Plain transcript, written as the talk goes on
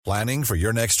Planning for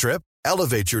your next trip?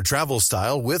 Elevate your travel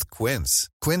style with Quince.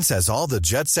 Quince has all the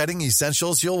jet-setting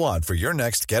essentials you'll want for your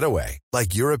next getaway,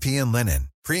 like European linen,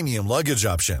 premium luggage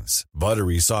options,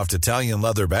 buttery soft Italian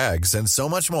leather bags, and so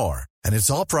much more. And it's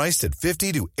all priced at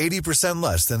 50 to 80%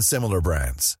 less than similar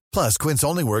brands. Plus, Quince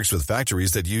only works with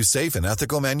factories that use safe and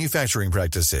ethical manufacturing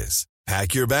practices.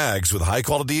 Pack your bags with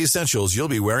high-quality essentials you'll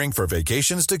be wearing for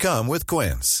vacations to come with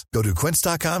Quince. Go to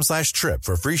quince.com/trip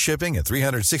for free shipping and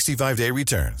 365-day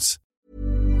returns.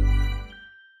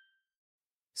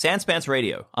 Sanspants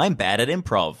Radio. I'm bad at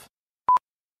improv.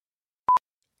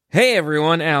 Hey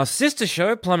everyone, our sister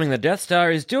show, Plumbing the Death Star,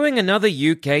 is doing another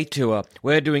UK tour.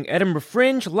 We're doing Edinburgh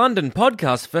Fringe, London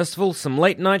Podcast Festival, some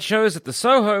late night shows at the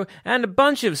Soho, and a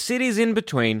bunch of cities in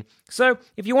between. So,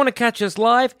 if you want to catch us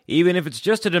live, even if it's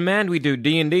just a demand we do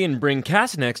D&D and bring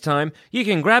Cass next time, you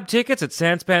can grab tickets at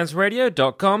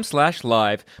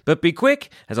sanspantsradio.com/live. But be quick,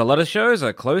 as a lot of shows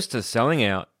are close to selling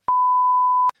out.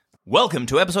 Welcome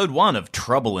to episode 1 of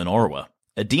Trouble in Orwa,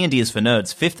 a D&D is for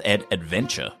Nerds 5th ed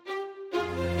adventure.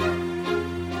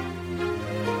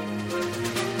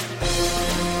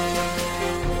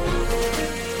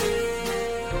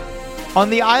 On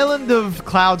the island of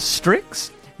Cloud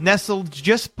Strix, nestled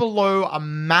just below a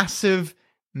massive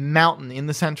mountain in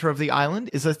the center of the island,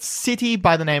 is a city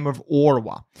by the name of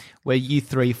Orwa, where you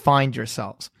three find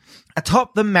yourselves.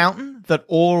 Atop the mountain that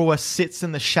Orwa sits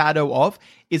in the shadow of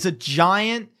is a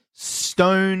giant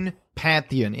stone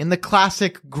pantheon in the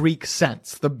classic Greek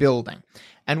sense, the building.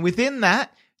 And within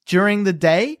that, during the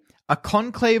day, a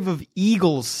conclave of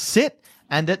eagles sit,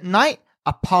 and at night,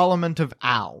 a parliament of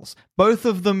owls, both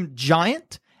of them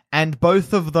giant and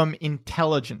both of them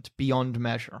intelligent beyond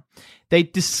measure. They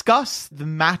discuss the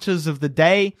matters of the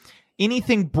day,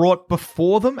 anything brought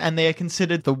before them, and they are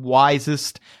considered the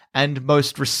wisest and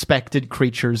most respected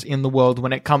creatures in the world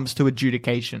when it comes to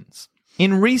adjudications.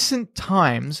 In recent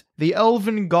times, the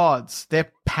elven gods,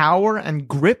 their power and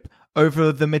grip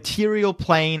over the material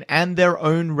plane and their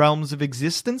own realms of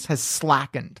existence has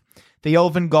slackened. The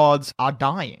elven gods are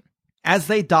dying. As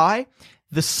they die,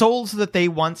 the souls that they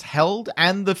once held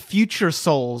and the future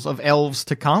souls of elves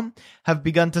to come have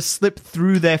begun to slip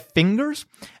through their fingers,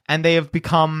 and they have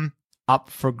become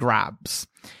up for grabs.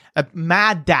 A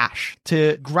mad dash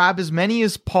to grab as many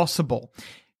as possible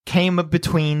came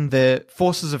between the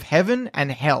forces of heaven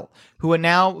and hell, who are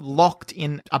now locked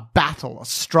in a battle, a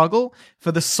struggle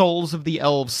for the souls of the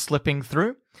elves slipping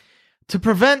through. To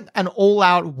prevent an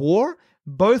all-out war,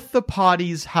 both the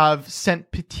parties have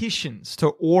sent petitions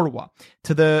to Orwa,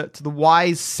 to the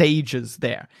wise sages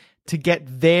there, to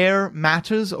get their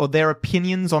matters or their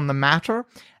opinions on the matter,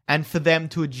 and for them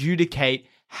to adjudicate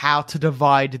how to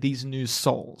divide these new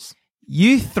souls.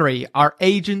 You three are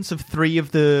agents of 3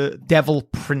 of the devil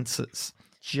princes.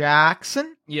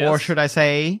 Jackson? Yes. Or should I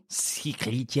say...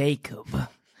 Sickly Jacob.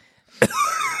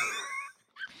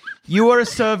 You are a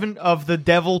servant of the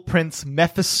devil prince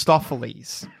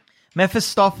Mephistopheles.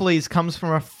 Mephistopheles comes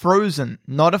from a frozen,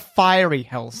 not a fiery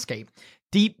hellscape,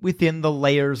 deep within the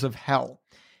layers of hell.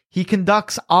 He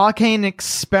conducts arcane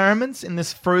experiments in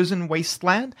this frozen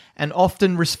wasteland and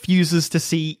often refuses to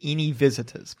see any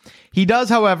visitors. He does,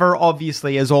 however,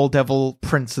 obviously, as all devil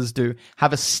princes do,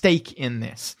 have a stake in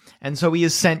this. And so he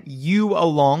has sent you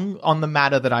along on the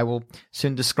matter that I will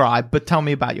soon describe. But tell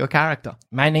me about your character.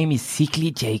 My name is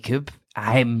Sickly Jacob.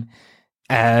 I'm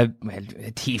a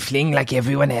tiefling like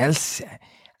everyone else.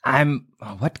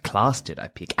 What class did I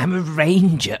pick? I'm a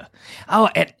ranger.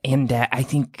 And I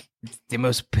think the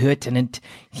most pertinent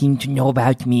thing to know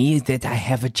about me is that I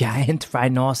have a giant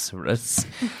rhinoceros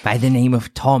by the name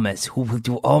of Thomas, who will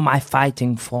do all my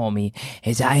fighting for me,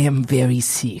 as I am very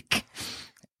sick.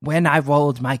 When I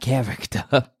rolled my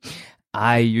character,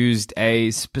 I used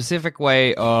a specific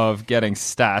way of getting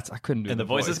stats. I couldn't do And the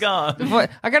voice is voice. gone.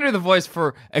 I gotta do the voice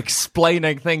for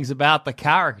explaining things about the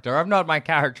character. I'm not my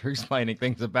character explaining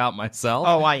things about myself.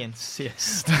 Oh, I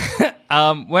insist.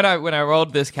 When I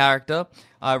rolled this character,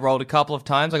 I rolled a couple of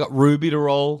times. I got Ruby to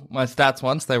roll my stats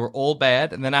once. They were all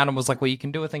bad. And then Adam was like, well, you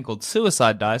can do a thing called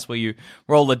suicide dice where you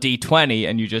roll a d20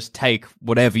 and you just take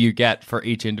whatever you get for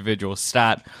each individual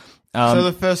stat. So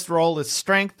the first roll is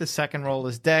strength, the second roll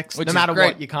is dex. Which No is matter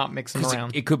great, what, you can't mix them 'cause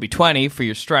around. It could be 20 for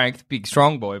your strength, big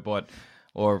strong boy, but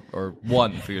or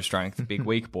 1 for your strength, big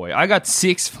weak boy. I got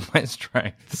 6 for my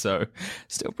strength, so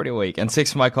still pretty weak, and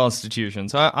 6 for my constitution.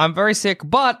 So I'm very sick,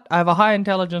 but I have a high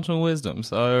intelligence and wisdom.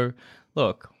 So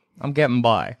look, I'm getting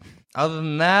by. Other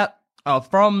than that,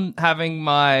 from having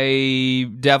my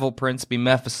devil prince be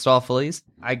Mephistopheles,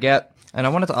 I get, and I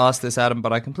wanted to ask this, Adam,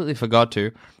 but I completely forgot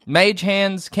to. Mage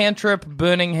hands, cantrip,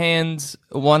 burning hands,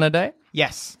 1 a day?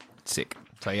 Yes. Sick.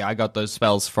 So yeah, I got those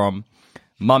spells from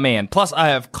my man. Plus, I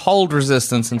have cold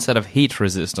resistance instead of heat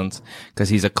resistance because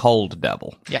he's a cold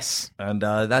devil. Yes. And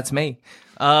that's me.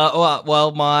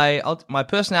 Well, my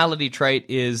personality trait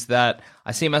is that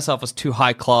I see myself as too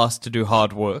high class to do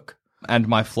hard work, and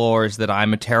my flaw is that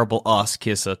I'm a terrible ass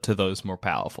kisser to those more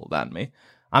powerful than me.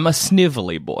 I'm a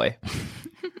snivelly boy.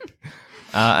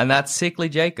 And that's Sickly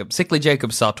Jacob. Sickly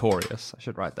Jacob Sartorius. I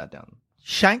should write that down.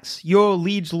 Shanks, your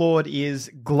liege lord is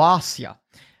Glacia,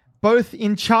 both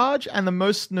in charge and the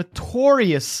most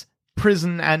notorious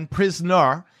prison and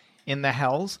prisoner in the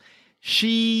Hells.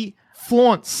 She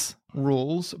flaunts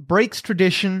rules, breaks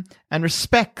tradition, and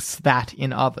respects that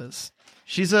in others.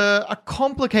 She's a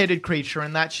complicated creature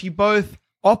in that she both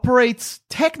operates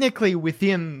technically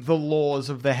within the laws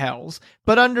of the Hells,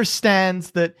 but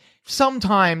understands that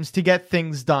sometimes to get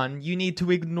things done, you need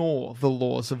to ignore the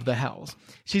laws of the Hells.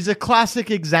 She's a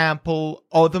classic example,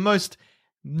 or the most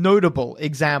notable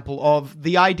example, of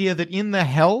the idea that in the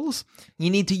Hells, you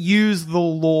need to use the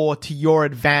law to your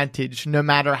advantage, no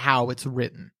matter how it's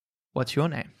written. What's your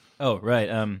name? Oh, right.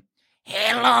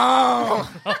 Hello!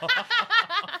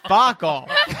 Fuck off.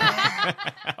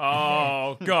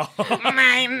 Oh, God.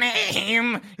 My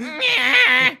name.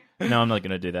 No, I'm not going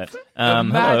to do that.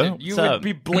 Imagine hello. you What's would up?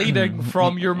 be bleeding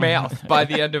from your mouth by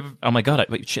the end of... Oh my god!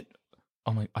 Wait, shit.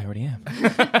 Oh my! I already am.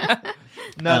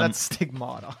 No, that's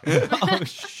stigmata. Oh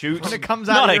shoot! When it comes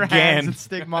out Not of your again. hands, it's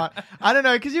stigmata. I don't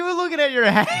know, because you were looking at your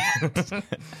hands.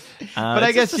 But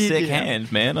I guess a you sick did.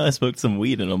 hand, man. I smoked some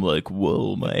weed and I'm like,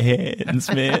 whoa, my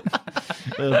hands, man.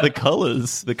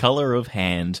 The color of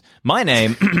hand. My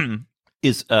name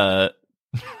is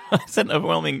it's an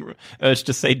overwhelming urge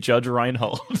to say Judge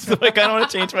Reinhold. So I kind of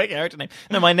want to change my character name.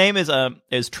 No, my name is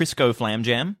Trisco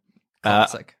Flamjam.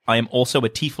 Classic. I am also a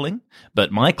tiefling,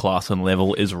 but my class and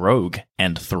level is rogue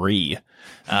and 3.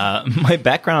 My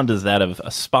background is that of a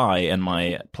spy, and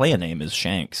my player name is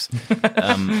Shanks.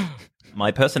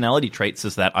 My personality traits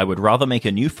is that I would rather make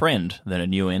a new friend than a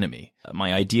new enemy.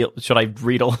 My ideal... Should I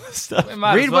read all this stuff?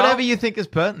 Read whatever you think is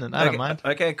pertinent. I don't mind.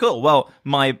 Okay, cool. Well,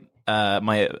 my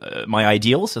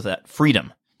ideals is that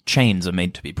freedom, chains are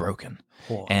made to be broken.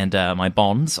 And my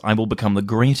bonds, I will become the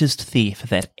greatest thief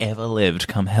that ever lived,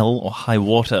 come hell or high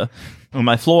water. And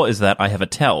my flaw is that I have a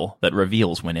tell that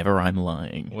reveals whenever I'm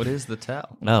lying. What is the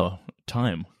tell? Oh,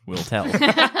 time will tell.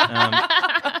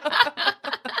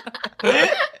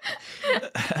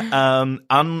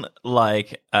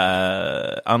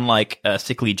 Unlike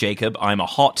Sickly Jacob, I'm a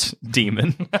hot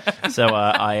demon, so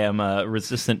I am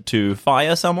resistant to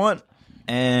fire somewhat.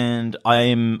 And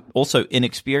I'm also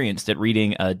inexperienced at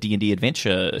reading D&D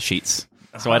adventure sheets,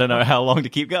 so I don't know how long to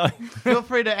keep going. Feel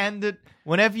free to end it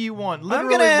whenever you want.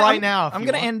 Literally right now. I'm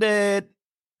going to end it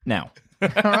now. All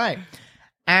right.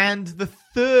 And the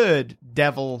third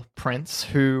devil prince,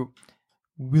 who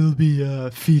will be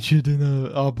featured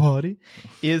in our party,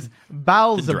 is Did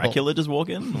Balzabul. Dracula just walk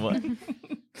in? What?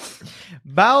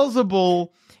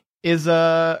 Balzabul is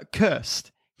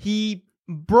cursed. He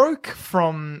broke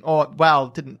from,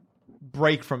 didn't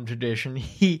break from tradition.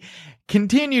 He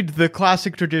continued the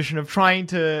classic tradition of trying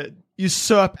to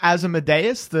usurp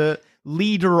Asmodeus, the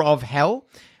leader of hell,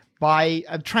 by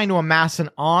trying to amass an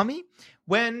army.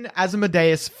 When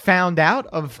Asmodeus found out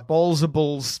of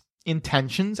Balzabul's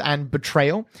intentions and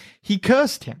betrayal, he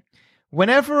cursed him.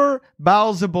 Whenever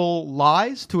Balzabul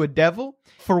lies to a devil,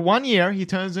 for 1 year he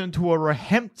turns into a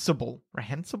reprehensible,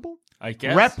 I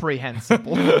guess.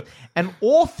 reprehensible, an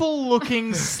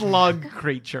awful-looking slug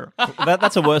creature,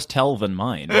 That's a worse tell than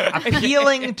mine.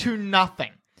 appealing to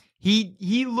nothing.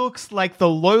 He looks like the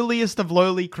lowliest of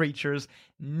lowly creatures.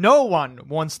 No one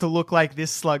wants to look like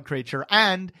this slug creature,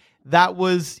 and that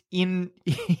was he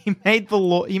made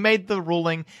the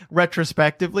ruling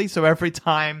retrospectively, so every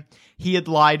time he had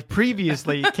lied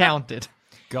previously counted.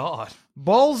 God.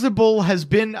 Balzabul has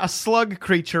been a slug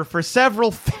creature for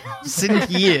several thousand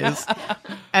years,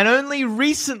 and only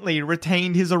recently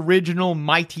retained his original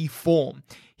mighty form.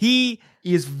 He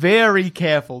is very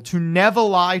careful to never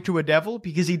lie to a devil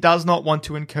because he does not want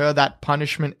to incur that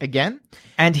punishment again.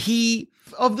 And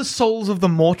of the souls of the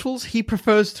mortals, he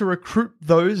prefers to recruit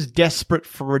those desperate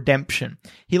for redemption.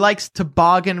 He likes to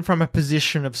bargain from a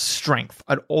position of strength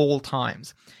at all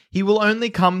times. He will only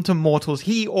come to mortals,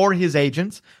 he or his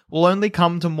agents will only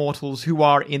come to mortals who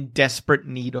are in desperate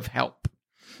need of help.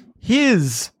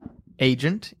 His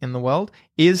agent in the world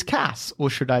is Cass, or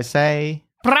should I say...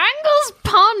 Brangle's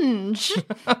Punch.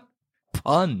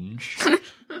 Punch.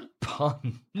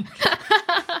 Punch.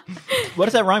 What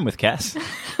does that rhyme with, Cass?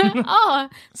 Oh,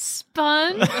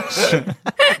 sponge.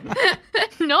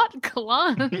 Not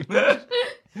clunge.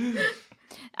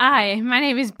 Hi, my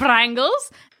name is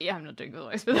Brangles. Yeah, I'm not doing the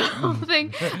voice for the whole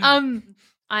thing. I'm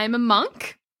a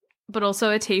monk, but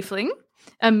also a tiefling.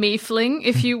 A meefling,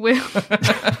 if you will.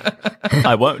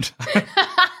 I won't.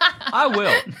 I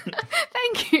will.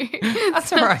 Thank you.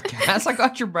 That's all right, Cass. I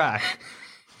got your back.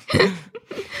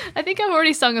 I think I've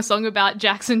already sung a song about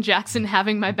Jackson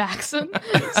having my backson,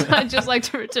 so I'd just like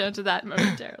to return to that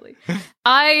momentarily.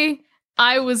 I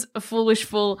was a foolish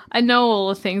fool. I know all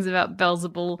the things about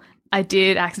Beelzebul. I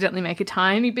did accidentally make a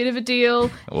tiny bit of a deal,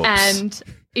 Whoops. and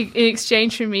in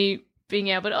exchange for me being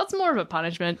able to, it's more of a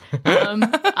punishment. In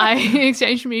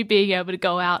exchange for me being able to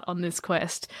go out on this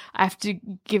quest, I have to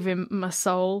give him my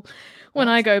soul when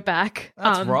I go back.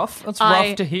 That's rough. That's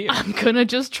rough to hear. I'm gonna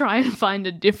just try and find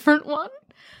a different one.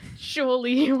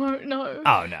 Surely he won't know.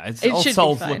 Oh, no. All should be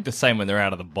souls fine. look the same when they're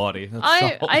out of the body. That's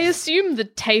I souls. assume the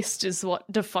taste is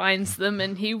what defines them,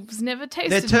 and he was never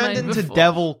tasted They're turned mine into before.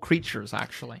 devil creatures,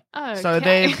 actually. So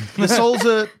Okay. the souls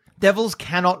are devils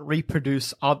cannot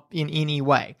reproduce up in any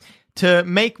way. To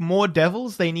make more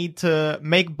devils, they need to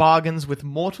make bargains with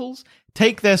mortals,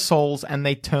 take their souls, and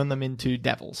they turn them into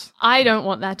devils. I don't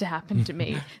want that to happen to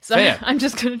me. So Fair. I'm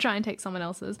just going to try and take someone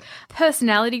else's.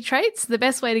 Personality traits. The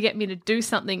best way to get me to do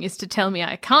something is to tell me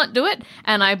I can't do it,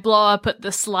 and I blow up at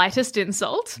the slightest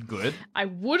insult. Good. I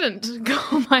wouldn't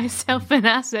call myself an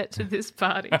asset to this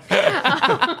party.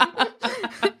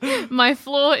 My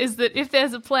flaw is that if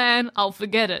there's a plan, I'll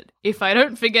forget it. If I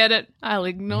don't forget it, I'll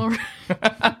ignore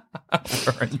it.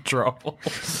 We're in trouble.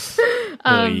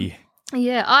 Oy.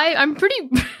 Yeah, I'm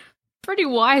pretty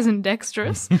wise and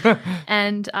dexterous,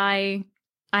 and I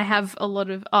have a lot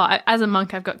of. As a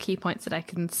monk, I've got key points that I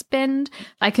can spend.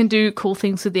 I can do cool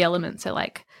things with the elements, so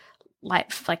like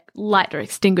light or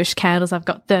extinguished candles. I've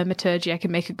got thaumaturgy. I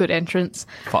can make a good entrance.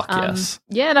 Fuck yes.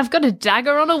 Yeah, and I've got a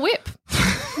dagger on a whip.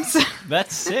 So,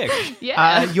 That's sick.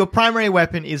 yeah. Your primary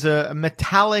weapon is a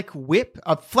metallic whip,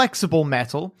 a flexible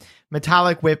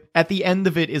metallic whip. At the end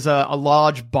of it is a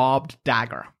large barbed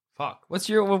dagger. Fuck. What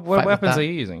Fight with weapons that. are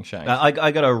you using, Shane?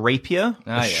 I got a rapier, a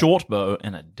yeah. short bow,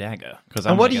 and a dagger. Because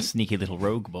I'm And what like do a you- sneaky little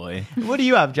rogue boy. What do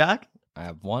you have, Jack? I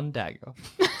have one dagger.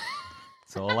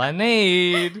 That's all I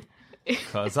need.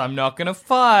 Because I'm not going to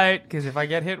fight. Because if I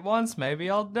get hit once, maybe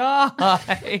I'll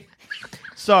die.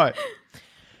 So,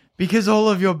 because all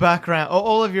of your background, or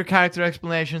all of your character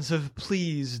explanations have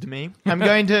pleased me, we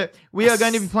are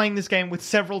going to be playing this game with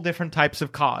several different types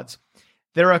of cards.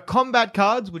 There are combat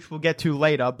cards, which we'll get to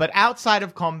later, but outside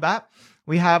of combat,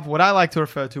 we have what I like to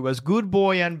refer to as good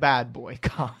boy and bad boy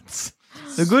cards.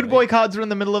 The good boy cards are in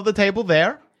the middle of the table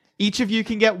there. Each of you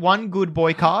can get one good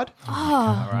boy card.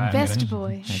 Best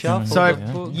boy. Shuffle So the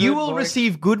good you will boy.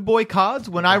 receive good boy cards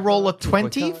when I roll a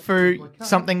 20 for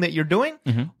something that you're doing,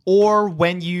 or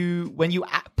when you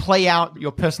play out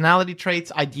your personality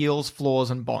traits, ideals, flaws,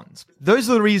 and bonds. Those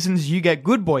are the reasons you get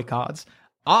good boy cards.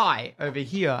 I, over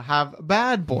here, have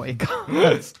bad boy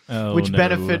cards, Oh, which no.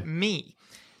 benefit me.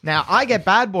 Now, I get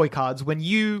bad boy cards when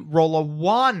you roll a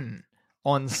 1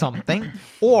 on something,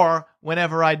 or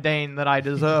whenever I deign that I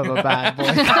deserve a bad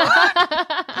boy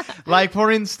card. Like, for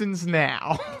instance,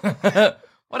 now.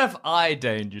 What if I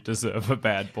deign you deserve a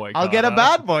bad boy I'll card? get a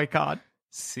bad boy card.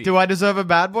 See. Do I deserve a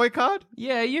bad boy card?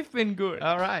 Yeah, you've been good.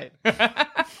 All right.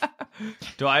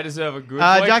 Do I deserve a good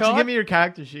boy Jackson, card? give me your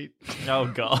character sheet. Oh,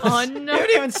 God. Oh, You no.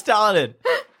 haven't even started.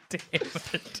 Damn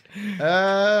it.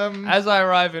 As As I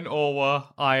arrive in Orwa,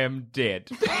 I am dead.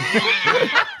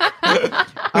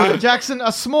 Jackson,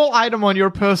 a small item on your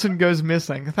person goes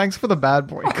missing. Thanks for the bad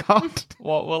boy card.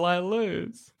 What will I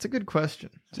lose? It's a good question.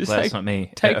 Just Well, that's not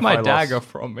me. Take If my I lost- dagger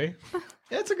from me.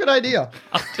 Yeah, it's a good idea.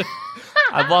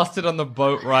 I lost it on the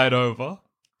boat ride over.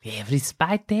 Every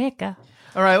spy dagger.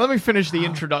 All right, let me finish the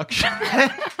introduction.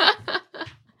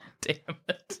 Damn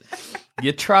it.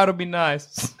 You try to be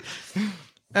nice.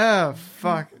 Oh,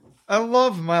 fuck. I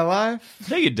love my life.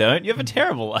 No, you don't. You have a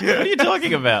terrible life. What are you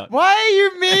talking about? Why are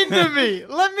you mean to me?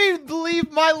 Let me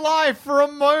leave my life for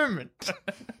a moment.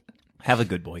 Have a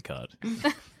good boy card.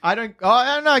 I don't.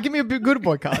 Oh, no, give me a good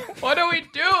boy card. What are we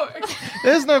doing?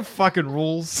 There's no fucking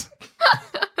rules.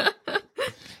 All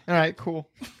right, cool.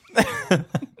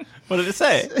 What did it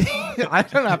say? I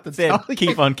don't have to It said, tell you.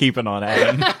 keep on keeping on,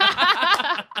 Adam.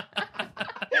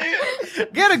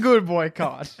 Get a good boy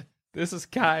card. This is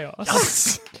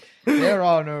chaos. There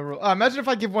are no rules. Imagine if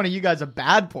I give one of you guys a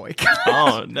bad boy card.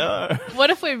 Oh, no. What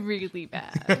if we're really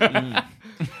bad?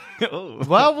 Oh.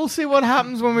 Well, we'll see what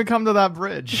happens when we come to that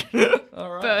bridge.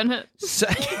 Burn it.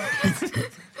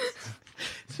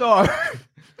 So,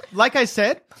 like I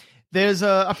said, there's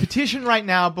a petition right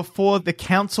now before the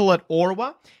council at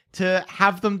Orwa to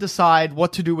have them decide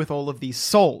what to do with all of these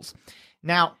souls.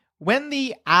 Now, when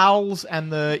the owls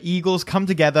and the eagles come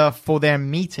together for their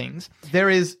meetings, there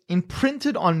is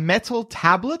imprinted on metal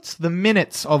tablets the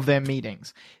minutes of their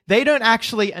meetings. They don't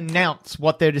actually announce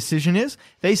what their decision is.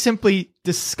 They simply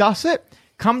discuss it,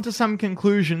 come to some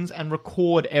conclusions, and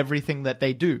record everything that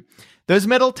they do. Those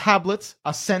metal tablets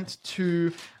are sent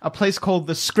to a place called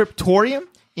the Scriptorium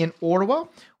in Ottawa,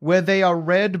 where they are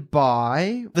read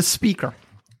by the speaker.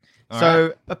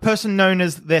 So a person known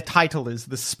as, their title is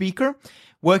the speaker,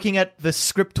 working at the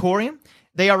Scriptorium.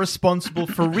 They are responsible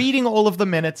for reading all of the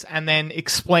minutes and then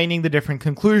explaining the different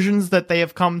conclusions that they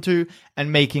have come to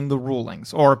and making the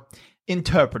rulings, or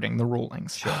interpreting the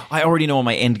rulings. I already know what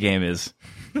my end game is.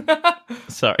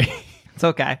 Sorry. It's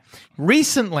okay.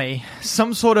 Recently,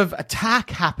 some sort of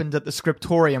attack happened at the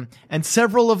Scriptorium, and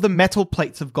several of the metal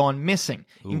plates have gone missing,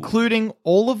 including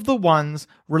all of the ones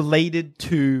related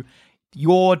to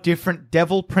your different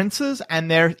devil princes and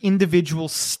their individual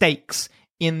stakes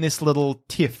in this little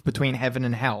tiff between heaven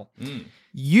and hell.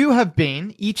 You have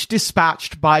been each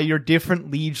dispatched by your different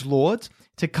liege lords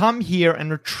to come here and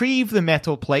retrieve the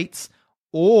metal plates,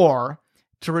 or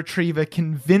to retrieve a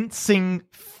convincing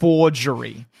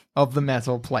forgery of the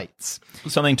metal plates.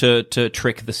 Something to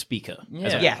trick the speaker.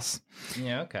 Yes.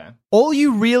 Yeah, okay. All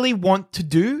you really want to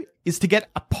do is to get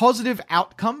a positive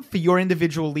outcome for your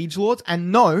individual liege lords,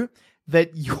 and know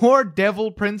that your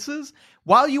devil princes,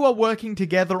 while you are working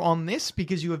together on this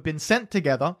because you have been sent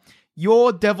together,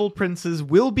 your devil princes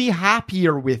will be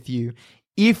happier with you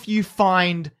if you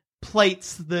find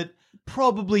plates that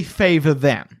probably favor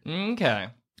them. Okay.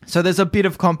 So there's a bit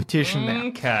of competition there.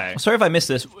 Okay. Sorry if I missed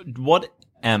this. What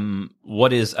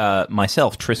is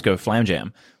myself, Trisco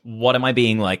Flamjam? What am I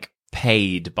being like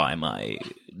paid by my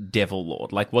devil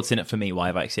lord? Like, what's in it for me? Why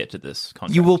have I accepted this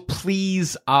contract? You will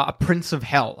please a prince of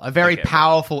hell, a very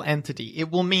powerful entity.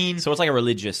 It will mean... So it's like a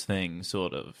religious thing,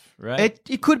 sort of, right?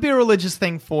 It could be a religious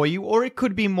thing for you, or it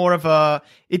could be more of a...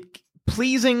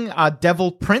 Pleasing a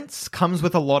devil prince comes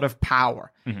with a lot of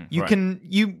power.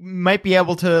 You might be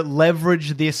able to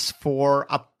leverage this for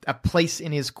a place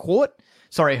in his court,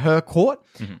 her court,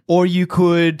 or you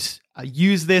could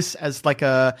use this as like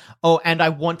and I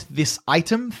want this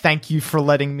item, thank you for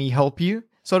letting me help you,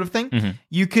 sort of thing.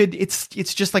 You could, it's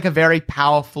just like a very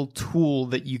powerful tool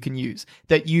that you can use,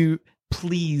 that you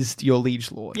pleased your liege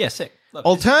lord. Yeah, sick.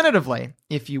 Alternatively,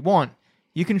 if you want,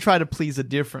 you can try to please a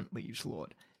different liege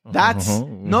lord. That's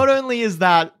not only is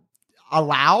that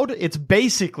allowed, it's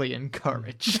basically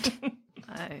encouraged.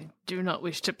 I do not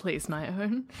wish to please my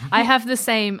own. I have the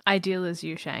same ideal as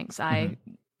you, Shanks.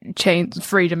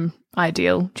 Freedom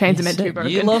ideal. Chains are meant to be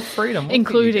broken. You love freedom. Look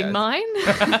including at you mine.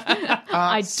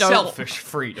 I don't. Selfish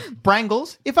freedom.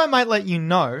 Brangles, if I might let you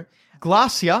know,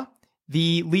 Glacia,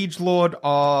 the liege lord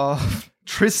of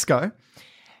Trisco,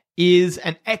 is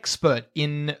an expert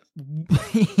in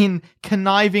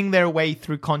conniving their way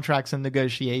through contracts and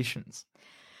negotiations.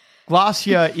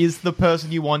 Glacia is the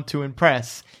person you want to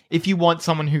impress if you want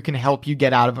someone who can help you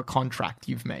get out of a contract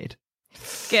you've made.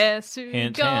 Guess who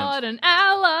Hint, got an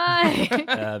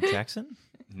ally? Jackson?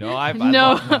 No, I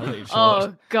No. love my liege lord.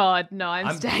 Oh God, no!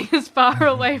 I'm staying as far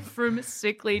away from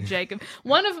sickly Jacob.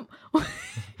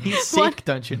 He's sick,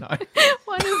 don't you know?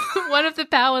 One of the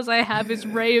powers I have is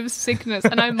Ray of Sickness,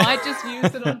 and I might just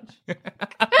use it on.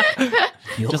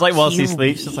 Just like whilst he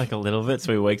sleeps, just like a little bit,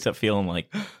 so he wakes up feeling like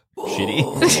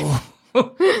shitty.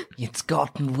 It's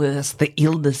gotten worse. The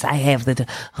illness I have that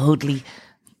only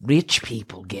rich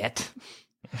people get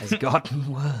has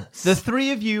gotten worse. The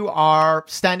three of you are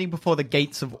standing before the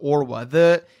gates of Orwa.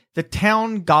 The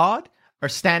town guard are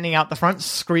standing out the front,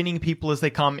 screening people as they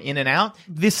come in and out.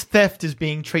 This theft is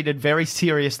being treated very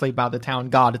seriously by the town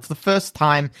guard. It's the first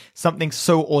time something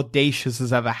so audacious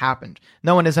has ever happened.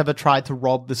 No one has ever tried to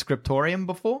rob the Scriptorium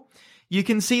before. You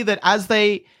can see that as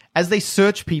they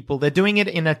search people, they're doing it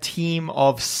in a team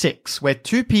of 6, where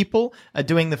 2 people are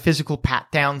doing the physical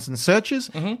pat-downs and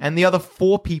searches, and the other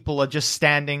 4 people are just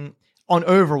standing on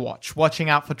overwatch, watching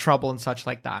out for trouble and such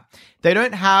like that. They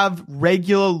don't have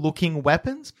regular-looking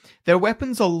weapons. Their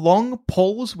weapons are long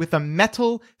poles with a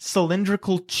metal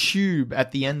cylindrical tube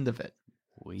at the end of it.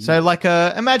 So like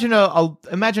imagine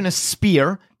a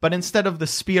spear, but instead of the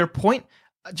spear point,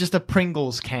 just a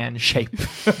Pringles can shape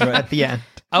at the end.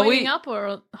 Pointing up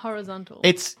or horizontal?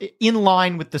 It's in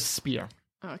line with the spear.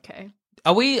 Okay.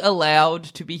 Are we allowed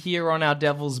to be here on our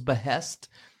devil's behest?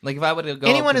 Like, if I were to go,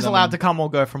 Anyone is allowed to come or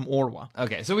go from Orwa.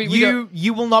 Okay, so we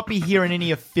you will not be here in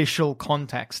any official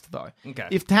context, though. Okay.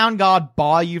 If Town Guard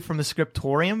bar you from the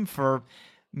Scriptorium for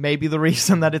maybe the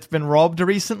reason that it's been robbed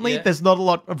recently, there's not a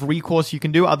lot of recourse you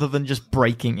can do other than just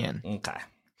breaking in. Okay.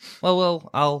 Well,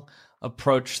 I'll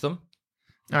approach them.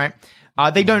 All right.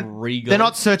 They don't. Regally? They're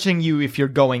not searching you if you're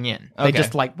going in. They Okay.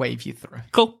 just like wave you through.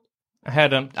 Cool. I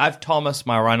have Thomas,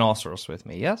 my rhinoceros, with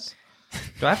me. Yes.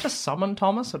 Do I have to summon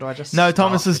Thomas, or do I just? No,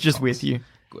 Thomas start is with just Thomas? with you.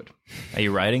 Good. Are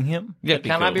you riding him? Yeah. That'd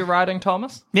Can I cool. be riding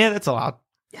Thomas? Yeah, that's allowed.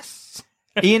 Yes.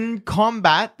 In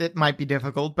combat, it might be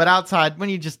difficult, but outside,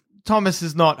 Thomas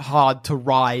is not hard to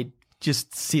ride.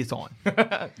 Just sit on.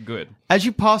 Good. As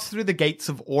you pass through the gates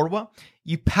of Orwa,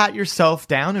 you pat yourself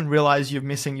down and realize you're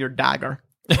missing your dagger.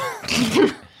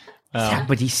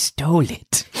 Somebody stole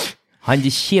it. On the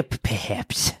ship,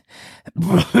 perhaps.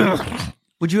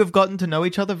 Would you have gotten to know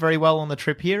each other very well on the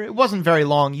trip here? It wasn't very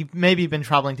long. You've maybe been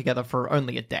traveling together for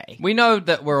only a day. We know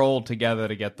that we're all together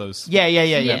to get those. Yeah.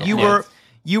 Yeah.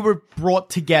 You were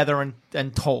brought together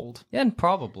and told. Yeah, and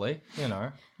probably,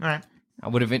 All right. I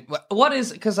would have been. What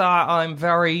is? Because I'm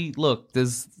very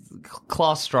there's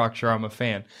class structure. I'm a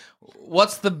fan.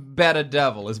 What's the better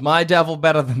devil? Is my devil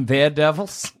better than their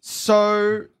devils?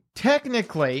 So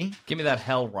technically, Give me that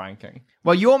hell ranking.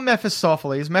 well, you're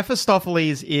Mephistopheles.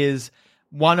 Mephistopheles is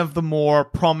one of the more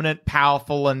prominent,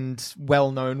 powerful, and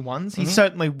well-known ones. He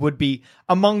certainly would be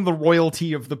among the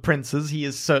royalty of the princes. He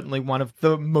is certainly one of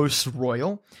the most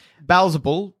royal.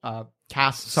 Beelzebul,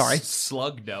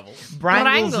 Slug devil. Brangles'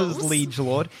 Brangles. liege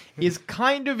lord, is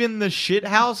kind of in the shit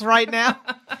house right now.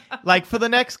 Like, for the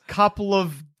next couple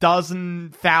of dozen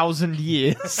thousand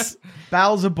years,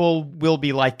 Beelzebul will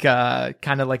be like,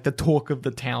 kind of like the talk of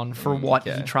the town for what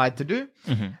he tried to do.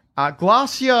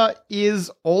 Glacia is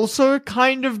also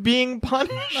kind of being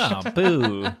punished. Oh,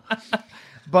 boo.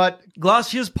 But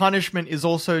Glacia's punishment is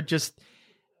also just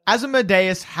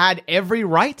Asmodeus had every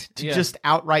right to just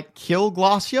outright kill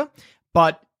Glacia,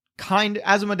 but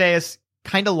Asmodeus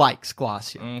kind of likes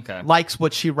Glacia. Okay. Likes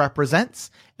what she represents,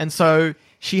 and so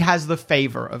she has the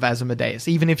favor of Asmodeus,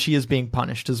 even if she is being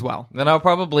punished as well. Then I'll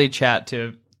probably chat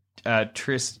to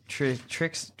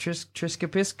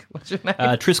Triskapisk. What's your name?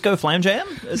 Trisco Flame Jam?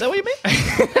 Is that what you mean?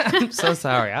 I'm so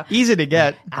sorry. Huh? Easy to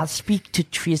get. I'll speak to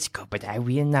Trisco, but I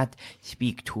will not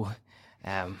speak to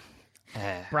Brangles.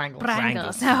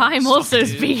 Brangles. Now I'm also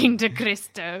speaking to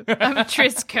Christo. I'm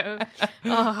Trisco.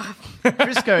 Oh,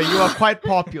 Trisco, you are quite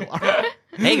popular.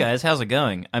 Hey guys, how's it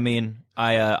going? I mean,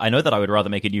 I know that I would rather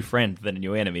make a new friend than a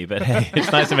new enemy, but hey,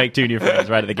 it's nice to make two new friends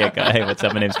right at the get-go. Hey, what's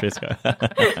up? My name's Trisco.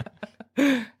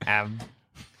 What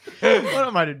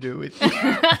am I to do with you?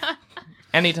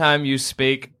 Anytime you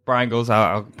speak, Brangles,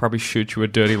 I'll probably shoot you a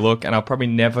dirty look, and I'll probably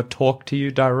never talk to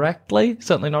you directly.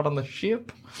 Certainly not on the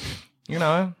ship. You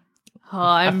know,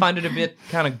 I find it a bit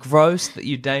kind of gross that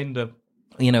you deign to,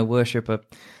 worship a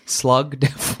slug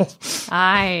devil.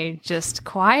 I just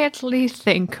quietly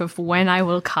think of when I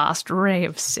will cast Ray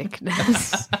of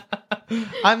Sickness.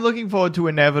 I'm looking forward to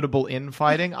inevitable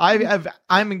infighting.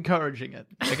 I'm encouraging it.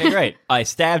 Okay, great. I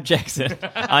stabbed Jackson.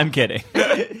 I'm kidding.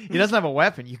 He doesn't have a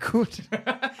weapon. You could.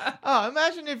 Oh,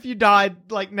 imagine if you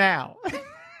died like now.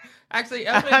 Actually,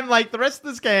 I'm like, the rest of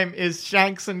this game is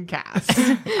Shanks and Cass.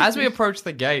 as we approach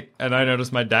the gate and I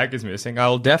notice my dagger's missing,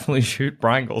 I'll definitely shoot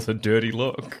Brangles a dirty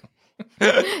look.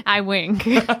 I wink.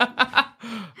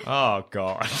 Oh,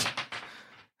 God.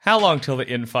 How long till the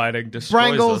infighting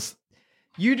destroys Brangles, us?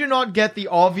 you do not get the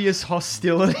obvious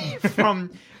hostility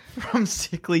from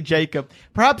Sickly Jacob.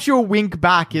 Perhaps your wink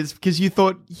back is because you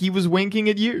thought he was winking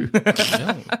at you.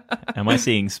 Am I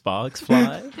seeing sparks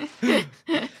fly?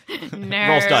 No.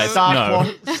 Roll dice.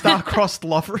 No. Star-crossed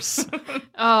lovers.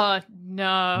 Oh,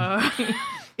 no.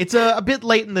 It's a bit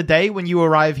late in the day when you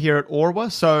arrive here at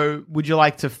Orwa, so would you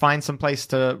like to find some place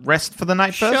to rest for the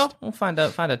night first? Sure. We'll find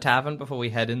a tavern before we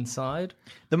head inside.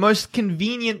 The most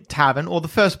convenient tavern, or the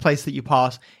first place that you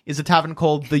pass, is a tavern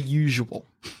called The Usual.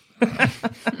 They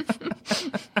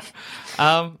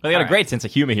got a great sense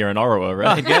of humor here in Orowa,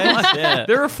 right, guys? Yeah.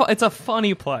 It's a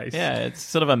funny place. Yeah, it's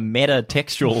sort of a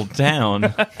meta-textual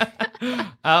town. Right,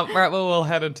 well, we'll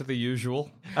head into the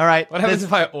usual. All right. What happens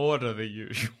if I order the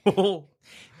usual?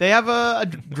 They have a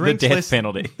The drinks death list.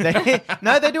 penalty.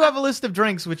 No, they do have a list of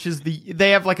drinks, which is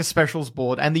they have like a specials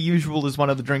board, and The Usual is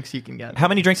one of the drinks you can get. How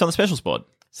many drinks on the specials board?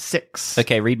 6.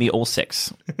 Okay, read me all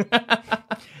 6. The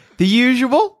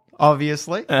Usual,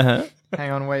 obviously. Uh-huh.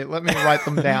 Hang on, wait. Let me write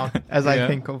them down as I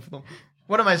think of them.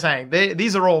 What am I saying?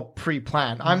 These are all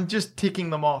pre-planned. I'm just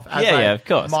ticking them off as I of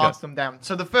course, mark them down.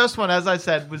 So the first one, as I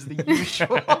said, was The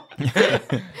Usual.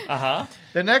 Uh-huh.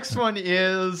 The next one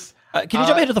is... Can you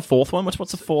jump ahead to the fourth one?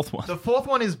 What's the fourth one? The fourth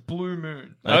one is Blue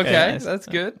Moon. Okay, nice. that's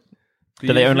good.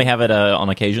 Do they only have it on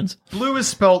occasions? Blue is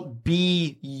spelled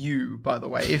B-U, by the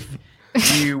way. If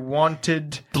you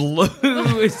wanted... Blue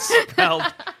is spelled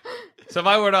So if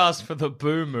I were to ask for the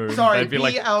Boo Moon, Sorry, they'd be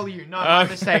like, BLU. No, my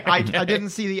mistake. I didn't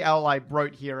see the L I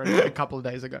wrote here a couple of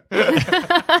days ago.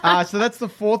 So that's the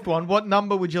fourth one. What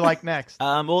number would you like next?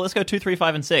 Well, let's go 2, 3,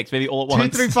 5, and 6. Maybe all at 2,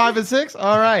 once. 3, 5, and 6?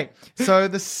 All right. So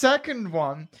the second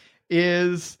one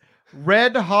is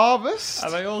Red Harvest.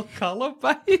 are they all color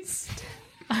based?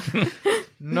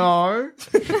 No.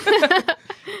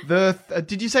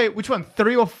 Did you say which one?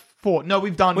 3 or 4? No,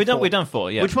 we've done 4. We've done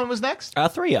 4, yeah. Which one was next?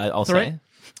 3, I'll 3? say.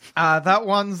 That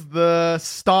one's the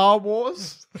Star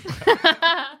Wars.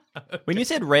 When you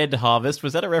said Red Harvest,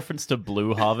 was that a reference to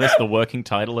Blue Harvest, the working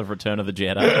title of Return of the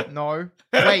Jedi? No.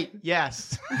 Wait,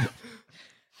 yes.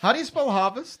 How do you spell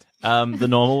harvest? The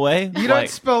normal way? You don't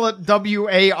spell it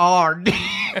W-A-R-D.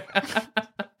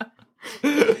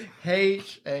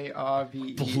 H-A-R-V-E-S-T.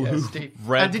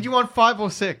 Red. Did you want 5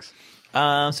 or 6?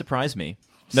 Surprise me.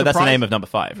 No, that's the Surprise? name of number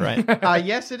 5, right?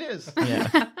 Yes, it is.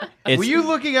 Yeah. Were you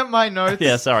looking at my notes?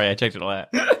 Yeah, sorry, I checked it all out.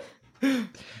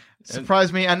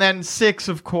 Surprise me. And then 6,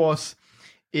 of course,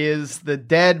 is the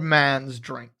dead man's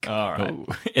drink. All right. Ooh.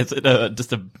 Is it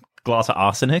just a glass of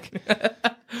arsenic?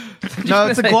 No,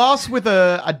 it's a glass with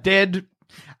a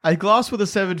glass with a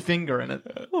severed finger in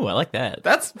it. Oh, I like that.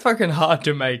 That's fucking hard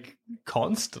to make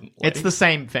constantly. It's the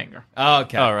same finger. Oh,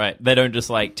 okay. All right. They don't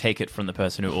just like take it from the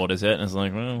person who orders it and it's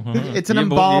like, well, It's an You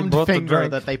embalmed brought the finger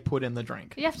drink. that they put in the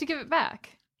drink. You have to give it back.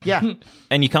 Yeah. You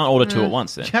and you can't order 2 at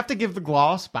once then. have to give the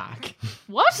glass back.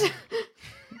 What?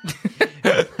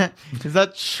 Is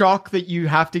that shock that you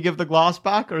have to give the glass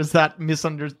back, or is that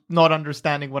not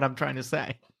understanding what I'm trying to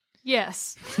say?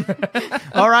 Yes.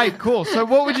 All right, cool. So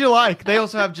what would you like? They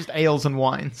also have just ales and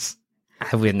wines.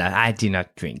 I will not. I do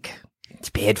not drink. It's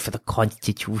bad for the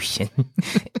constitution.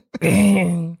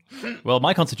 Well,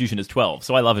 my constitution is 12,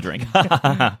 so I love a drink.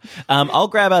 I'll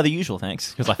grab the usual,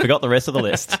 thanks, because I forgot the rest of the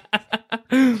list.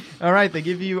 All right, they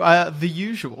give you the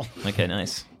usual. Okay,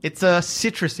 nice. It's a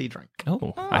citrusy drink.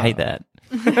 Oh, I hate that.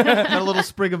 Got a little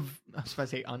sprig of, I was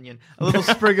supposed to say onion, a little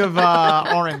sprig of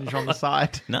orange on the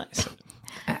side. Nice.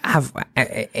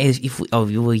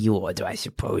 You were you order, I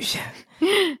suppose.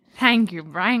 Thank you,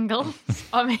 Brangle.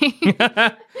 I mean,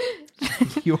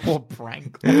 Your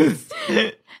Brangle.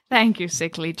 thank you,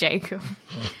 sickly Jacob.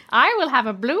 I will have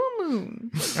a blue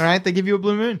moon. All right, they give you a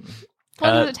blue moon.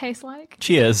 What does it taste like?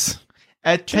 Cheers.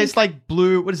 It tastes like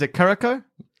blue, what is it, Curacao?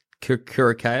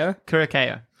 Curacao?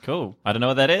 Curacao. Cool. I don't know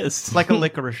what that is. It's like a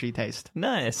licoricey taste.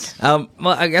 Nice. Well,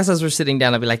 I guess as we're sitting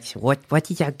down, I'll be like, What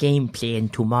is our game plan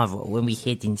tomorrow when we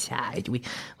head inside? We're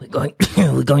going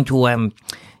we're going to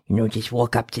just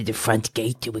walk up to the front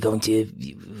gate. We're going to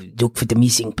look for the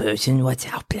missing person. What's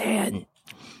our plan?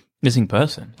 Missing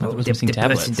person. What was missing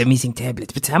tablets? The missing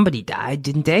tablets. But somebody died,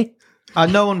 didn't they?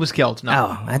 No one was killed, no.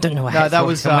 Oh, I don't know. No, that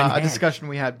was a discussion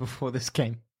we had before this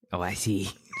game. Oh, I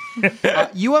see.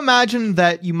 You imagine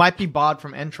that you might be barred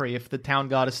from entry if the town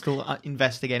guard is still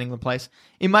investigating the place.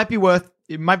 It might be worth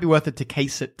it to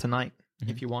case it tonight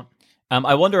if you want.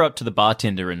 I wander up to the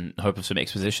bartender in hope of some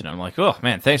exposition. I'm like, oh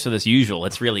man, thanks for this usual.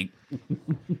 It's really,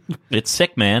 it's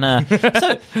sick, man.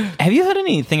 So, have you heard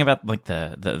anything about like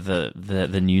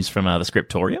the news from the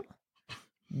scriptorium?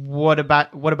 What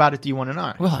about it do you want to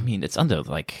know? Well, I mean, it's under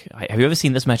like. Have you ever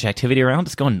seen this much activity around?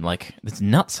 It's going like it's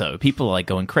nuts. So people are like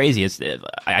going crazy.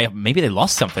 Maybe they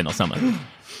lost something or something.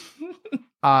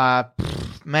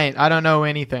 Mate, I don't know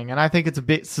anything, and I think it's a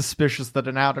bit suspicious that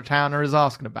an out-of-towner is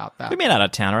asking about that. What do you mean out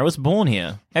of towner? I was born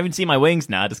here. Haven't seen my wings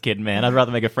now. Just kidding, man. I'd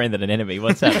rather make a friend than an enemy.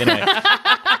 What's up, anyway?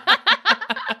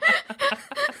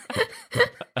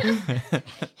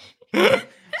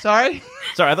 Sorry?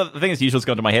 Sorry, I thought the thing that's usual's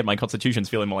gone to my head. My constitution's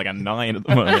feeling more like a 9 at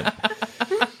the moment.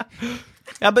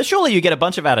 But surely you get a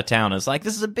bunch of out-of-towners. Like,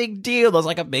 this is a big deal. There's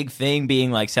like a big thing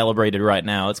being like celebrated right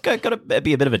now. It's got to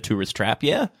be a bit of a tourist trap,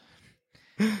 yeah?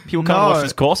 People come and watch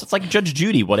this course. It's like Judge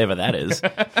Judy, whatever that is.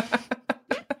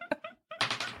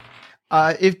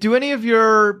 Do any of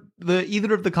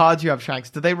either of the cards you have, Shanks,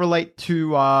 do they relate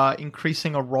to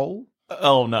increasing a roll?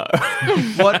 Oh, no.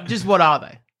 What are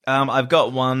they? I've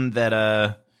got one that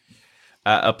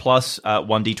a plus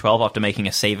 1d12 after making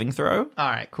a saving throw. All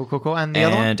right, cool. And the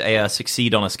other one? And a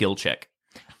succeed on a skill check.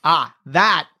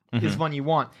 That is one you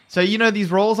want. So you know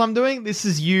these rolls I'm doing? This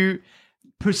is you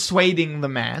persuading the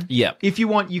man. Yeah. If you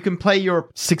want, you can play your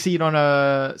succeed on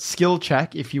a skill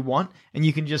check if you want, and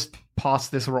you can just pass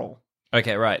this roll.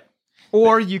 Okay, right.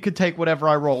 Or you could take whatever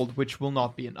I rolled, which will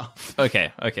not be enough.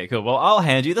 Okay, cool. Well, I'll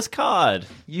hand you this card.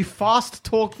 You fast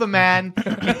talk the man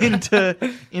into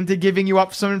giving you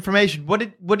up some information. What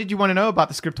did you want to know about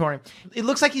the scriptorium? It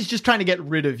looks like he's just trying to get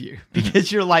rid of you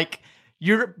because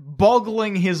you're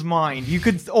boggling his mind. You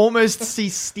could almost see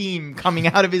steam coming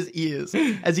out of his ears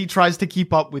as he tries to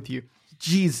keep up with you.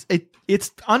 Geez,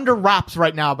 it's under wraps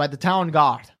right now by the town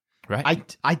guard.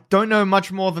 Right. I don't know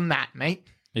much more than that, mate.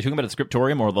 You're talking about a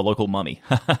scriptorium or the local mummy?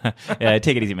 Yeah,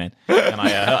 take it easy, man. And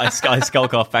I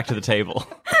skulk off back to the table.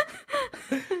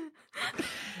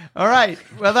 All right,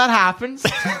 well, that happens.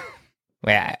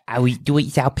 Well,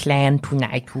 is our plan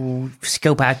tonight to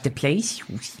scope out the place,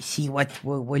 see what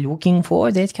we're looking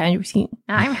for, that kind of thing?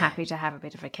 I'm happy to have a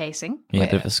bit of a casing. Yeah, a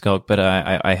bit of a skulk, but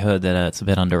I heard that it's a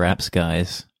bit under wraps,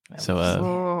 guys. So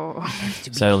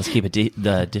so let's keep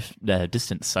the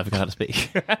distance. I forgot how to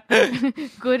speak.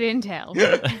 Good intel.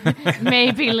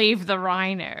 Maybe leave the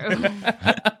rhino.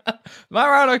 My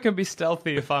rhino can be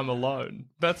stealthy if I'm alone.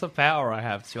 That's a power I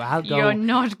have. So I'll go. You're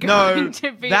not going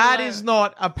to be that alone. is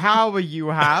not a power you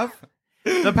have.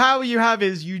 The power you have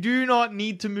is you do not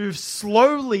need to move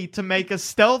slowly to make a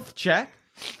stealth check.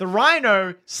 The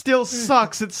rhino still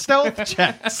sucks at stealth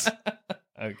checks.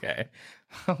 Okay.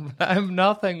 I'm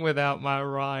nothing without my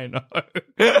rhino.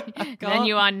 Then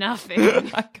you are nothing.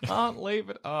 I can't leave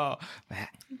it. Oh,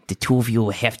 The two of you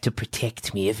will have to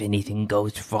protect me if anything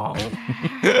goes wrong.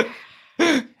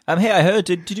 Hey, I heard.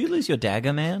 Did you lose your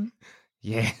dagger, man?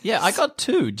 Yeah. Yeah, I got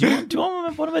two. Do you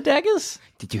want one of my daggers?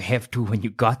 Did you have to when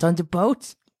you got on the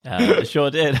boat? Sure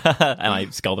did. And I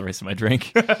sculled the rest of my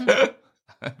drink.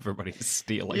 everybody's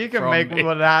stealing. You can from make me.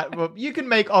 of that. Well, you can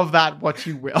make of that what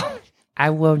you will. I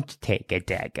won't take a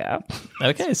dagger.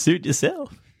 Okay, suit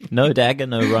yourself. No dagger,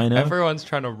 no rhino. Everyone's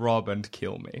trying to rob and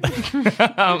kill me.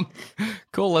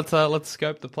 Cool. Let's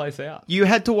scope the place out. You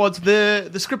head towards the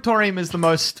scriptorium is the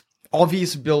most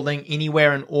obvious building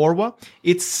anywhere in Orwa.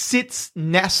 It sits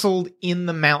nestled in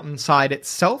the mountainside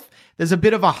itself. There's a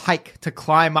bit of a hike to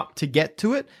climb up to get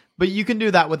to it, but you can do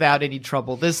that without any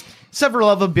trouble. There's several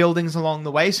other buildings along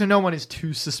the way, so no one is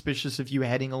too suspicious of you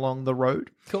heading along the road.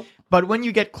 Cool. But when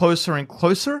you get closer and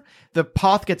closer, the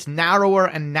path gets narrower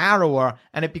and narrower,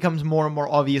 and it becomes more and more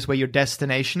obvious where your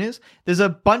destination is. There's a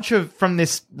bunch of, from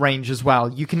this range as well,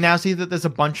 you can now see that there's a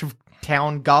bunch of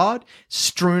town guard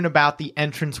strewn about the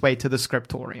entranceway to the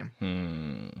scriptorium.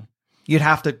 You'd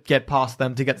have to get past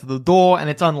them to get to the door, and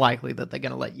it's unlikely that they're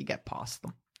going to let you get past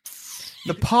them.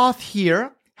 The path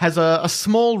here has a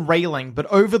small railing, but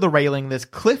over the railing there's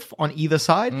cliff on either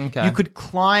side. Okay. You could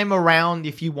climb around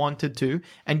if you wanted to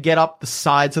and get up the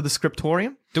sides of the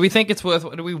scriptorium. Do we think it's worth?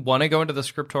 Do we want to go into the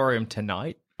scriptorium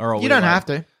tonight, or are You we don't like- have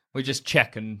to. We just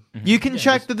check and You can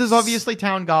check that there's obviously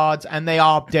town guards, and they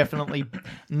are definitely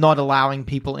not allowing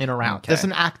people in or out. Okay. There's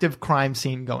an active crime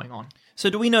scene going on. So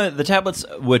do we know the tablets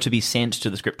were to be sent to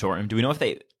the scriptorium? Do we know if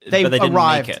they but they didn't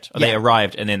arrived. make it? Or Yeah. They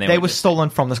arrived and then They were were just- stolen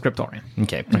from the scriptorium.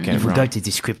 Okay. If we go to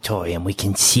the scriptorium, we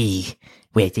can see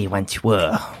where they once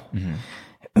were.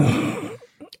 Can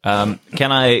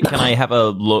I have a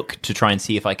look to try and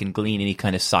see if I can glean any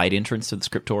kind of side entrance to the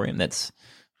scriptorium that's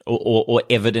or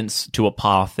evidence to a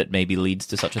path that maybe leads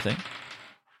to such a thing?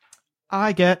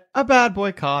 I get a bad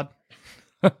boy card.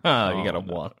 you got a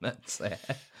one. That's sad.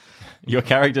 Your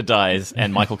character dies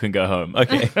and Michael can go home.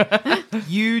 Okay.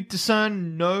 You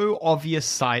discern no obvious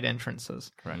side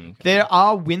entrances. There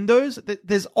are windows.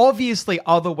 There's obviously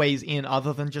other ways in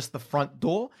other than just the front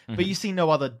door, but you see no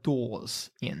other doors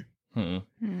in. And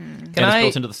it's I-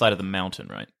 built into the side of the mountain,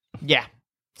 right? Yeah.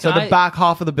 So Can the I- back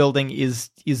half of the building is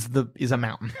a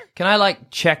mountain. Can I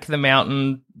check the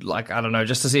mountain? I don't know,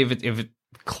 just to see if it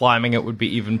climbing it would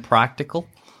be even practical.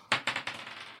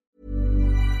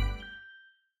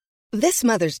 This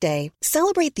Mother's Day,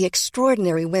 celebrate the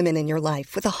extraordinary women in your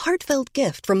life with a heartfelt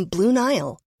gift from Blue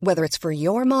Nile. Whether it's for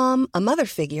your mom, a mother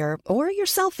figure, or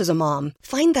yourself as a mom,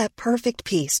 find that perfect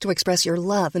piece to express your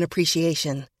love and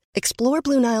appreciation. Explore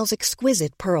Blue Nile's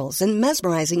exquisite pearls and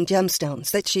mesmerizing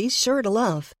gemstones that she's sure to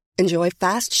love. Enjoy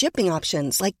fast shipping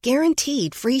options like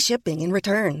guaranteed free shipping and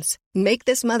returns. Make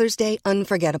this Mother's Day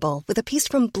unforgettable with a piece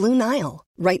from Blue Nile.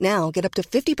 Right now, get up to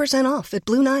 50% off at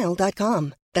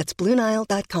BlueNile.com. That's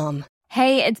BlueNile.com.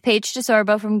 Hey, it's Paige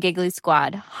DeSorbo from Giggly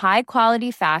Squad. High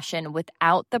quality fashion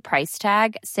without the price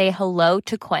tag. Say hello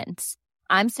to Quince.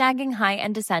 I'm snagging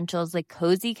high-end essentials like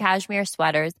cozy cashmere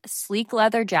sweaters, sleek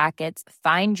leather jackets,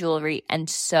 fine jewelry, and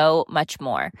so much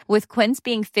more. With Quince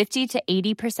being 50 to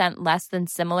 80% less than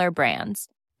similar brands.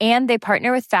 And they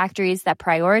partner with factories that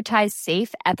prioritize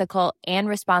safe, ethical, and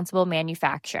responsible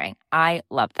manufacturing. I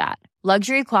love that.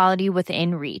 Luxury quality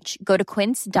within reach. Go to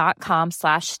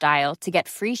quince.com/style to get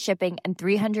free shipping and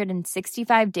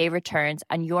 365-day returns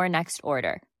on your next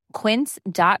order.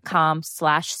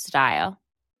 Quince.com/style.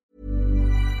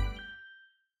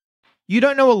 You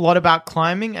don't know a lot about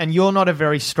climbing, and you're not a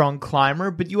very strong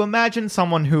climber, but you imagine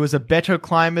someone who is a better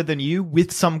climber than you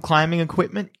with some climbing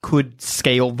equipment could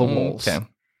scale the walls. Okay.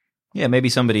 Yeah, maybe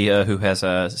somebody who has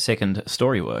a second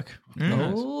story work.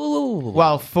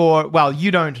 Well,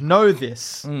 you don't know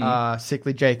this,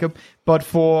 Sickly Jacob, but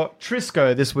for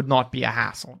Trisco, this would not be a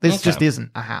hassle. This just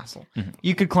isn't a hassle.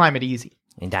 You could climb it easy.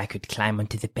 And I could climb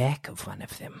onto the back of one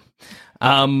of them.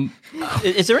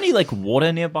 Is there any like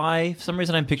water nearby? For some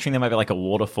reason, I'm picturing there might be like a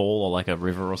waterfall or like a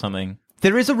river or something.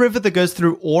 There is a river that goes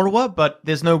through Orwa, but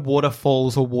there's no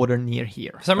waterfalls or water near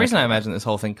here. For some reason, I imagine this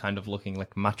whole thing kind of looking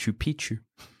like Machu Picchu.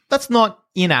 That's not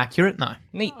inaccurate, no.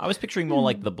 Neat. I was picturing more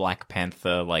like the Black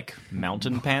Panther, like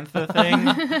Mountain Panther thing.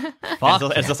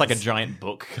 It's just like a giant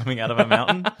book coming out of a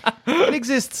mountain. It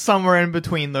exists somewhere in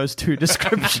between those two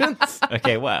descriptions.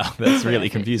 Okay, wow, that's really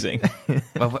confusing.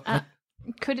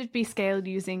 Could it be scaled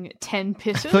using 10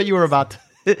 pittons? I thought you were about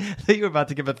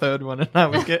to give a third one, and I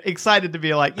was excited to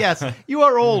be like, yes, you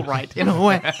are all right, in a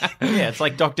way. Yeah, it's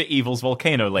like Dr. Evil's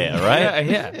volcano lair, right?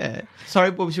 Yeah. Sorry,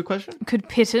 what was your question? Could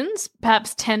pittons,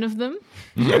 perhaps 10 of them,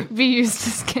 be used to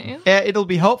scale? Yeah, it'll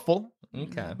be helpful.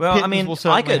 Okay. Well, Pittons I mean, will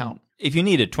certainly I could. help. If you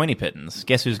needed 20 pittons,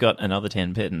 guess who's got another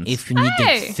 10 pittons? If you needed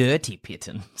Hey! 30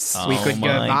 pittons. We could go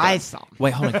my buy God. some.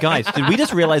 Wait, hold on, guys. Did we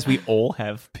just realize we all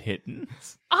have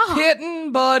pittons?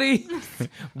 Kitten, buddy.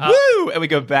 Woo! And we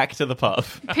go back to the pub.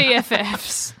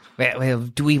 PFFs. Well,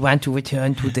 do we want to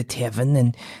return to the tavern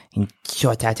and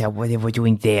sort out whatever we're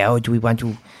doing there, or do we want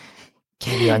to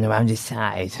carry on around the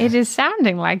side? It is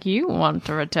sounding like you want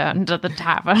to return to the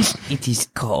tavern. It is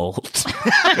cold.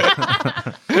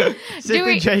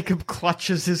 Sickly we- Jacob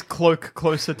clutches his cloak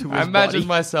closer to his I imagine body.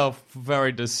 myself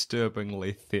very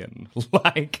disturbingly thin.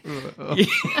 Like, Oh,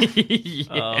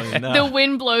 no. The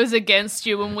wind blows against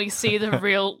you and we see the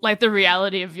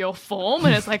reality of your form,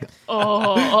 and it's like,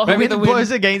 oh. maybe Wind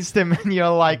blows against him, and you're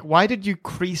like, why did you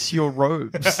crease your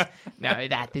robes? No,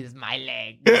 that is my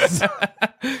legs.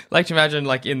 like to imagine,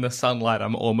 like in the sunlight,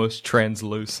 I'm almost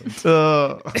translucent.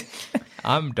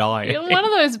 I'm dying. You're one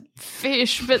of those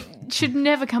fish, but should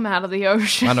never come out of the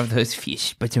ocean. One of those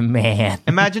fish, but a man.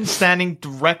 Imagine standing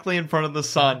directly in front of the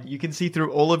sun. You can see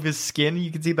through all of his skin. You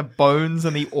can see the bones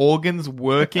and the organs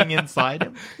working inside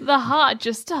him. The heart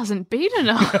just doesn't beat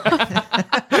enough.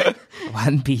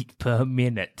 1 beat per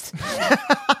minute.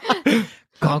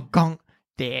 Gong, gong.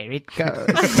 There it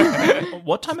goes.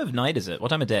 What time of night is it? What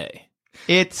time of day?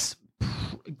 It's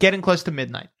getting close to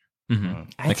midnight.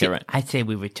 I say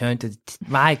we return to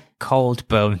my cold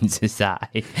bones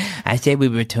aside. I say we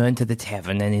return to the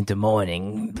tavern, and in the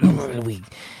morning we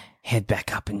head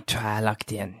back up and try our luck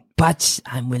then. But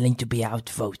I'm willing to be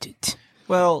outvoted.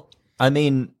 Well, I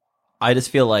mean, I just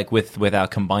feel like with our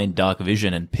combined dark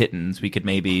vision and pittons, we could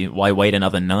maybe why wait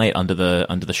another night under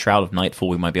the shroud of nightfall?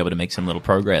 We might be able to make some little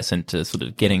progress into sort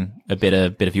of getting a bit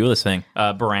of view of this thing.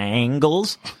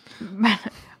 Brangles.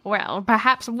 Well,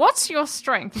 perhaps, what's your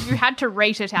strength? If you had to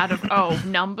rate it out of,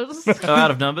 numbers?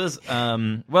 Out of numbers.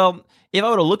 Well, if I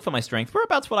were to look for my strength,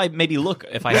 whereabouts would I maybe look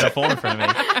if I had a form in front of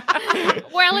me?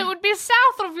 Well, it would be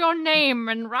south of your name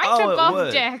and right Oh, it above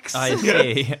would. Dex. I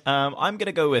see. I'm going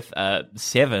to go with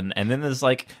 7, and then there's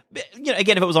like,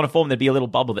 again, if it was on a form, there'd be a little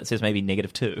bubble that says maybe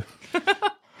 -2.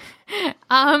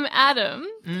 Adam,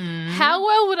 how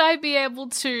well would I be able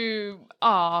to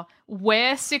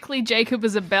wear Sickly Jacob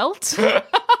as a belt?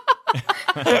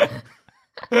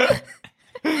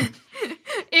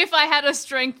 If I had a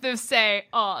strength of, say,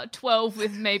 12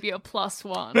 with maybe a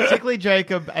 +1. Sickly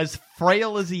Jacob, as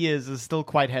frail as he is still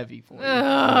quite heavy for you.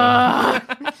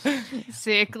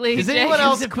 Sickly Is anyone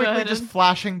else Jacob's a quickly burden. just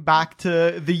flashing back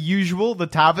to the usual, the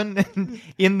tavern,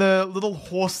 in the little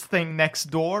horse thing next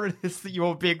door? Is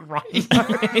your big rhino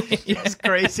just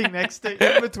grazing next to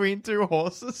you between two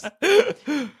horses?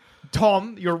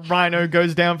 Tom, your rhino,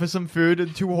 goes down for some food,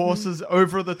 and two horses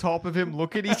over the top of him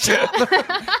look at each other.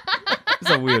 It's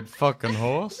a weird fucking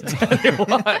horse.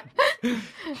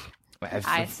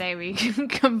 I say we can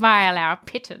compile our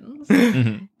pittons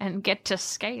and get to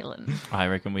scaling. I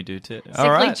reckon we do too.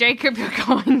 Sickly Jacob, you're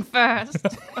going first.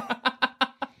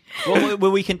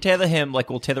 Well, we can tether him,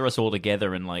 like, we'll tether us all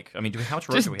together and, like, I mean, how much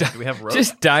rope do we have? Do we have rope?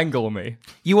 Just dangle me.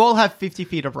 You all have 50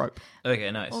 feet of rope.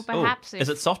 Okay, nice. Or perhaps is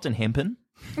it soft and hempen?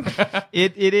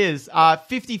 It is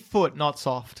 50 foot, not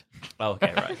soft. Oh,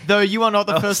 okay, right. Though you are not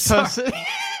the first person.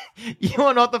 You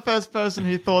are not the first person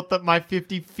who thought that my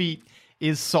 50 feet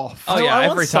is soft. Oh, yeah, I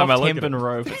every want time I soft look at hempen it.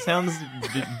 rope. It sounds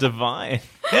divine.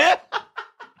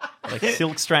 Like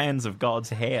silk strands of God's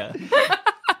hair.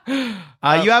 You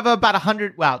have about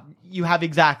 100. Well, you have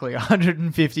exactly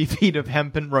 150 feet of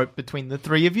hempen rope between the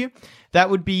three of you. That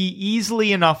would be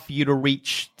easily enough for you to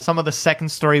reach some of the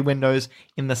second-story windows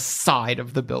in the side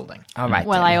of the building. All right.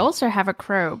 Well, I also have a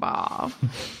crowbar.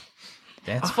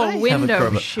 That's For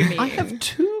window shimmying. I have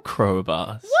 2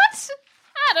 crowbars. What?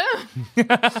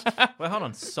 Well, hold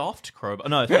on. Soft crowbar.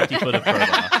 No, 50 foot of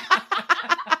crowbar.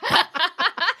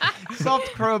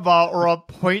 Soft crowbar or a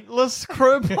pointless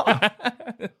crowbar?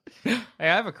 Hey, I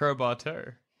have a crowbar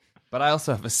too. But I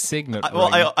also have a signet ring.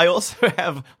 I also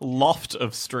have loft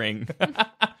of string,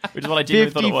 which is what I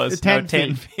genuinely thought it was. 10 No,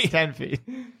 10 feet. 10 feet.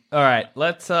 All right,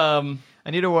 let's... I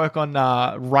need to work on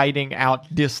writing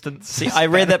out distance. See, I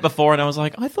read that before and I was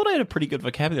like, I thought I had a pretty good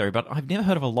vocabulary, but I've never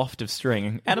heard of a loft of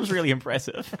string. Adam's really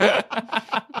impressive.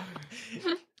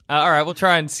 all right, we'll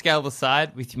try and scale the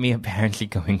side with me apparently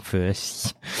going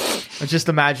first. I'm just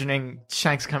imagining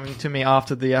Shanks coming to me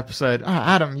after the episode. Oh,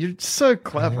 Adam, you're so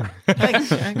clever. Thanks,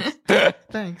 Shanks.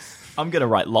 Thanks. I'm going to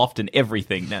write loft in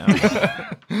everything now.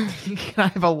 Can I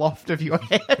have a loft of your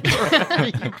head?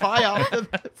 You can buy after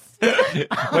this.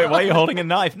 Wait, why are you holding a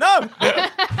knife? No!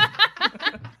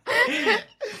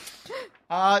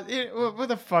 Where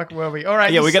the fuck were we? All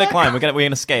right. Yeah, you we're going to start- climb. We're going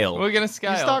to scale. We're going to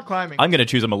scale. You start climbing. I'm going to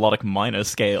choose a melodic minor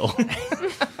scale.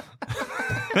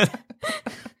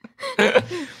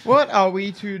 What are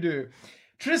we to do?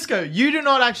 Trisco, you do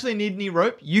not actually need any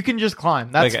rope. You can just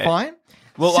climb. That's Okay. fine.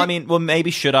 Well, I mean, maybe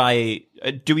should I...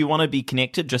 do we want to be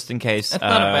connected just in case... That's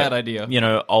not a bad idea. You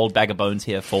know, old bag of bones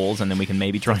here falls and then we can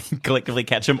maybe try and collectively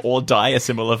catch him or die a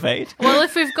similar fate? Well,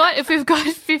 if we've got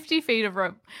 50 feet of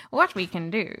rope, what we can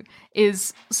do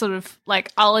is sort of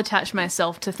like I'll attach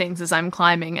myself to things as I'm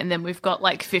climbing, and then we've got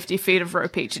like 50 feet of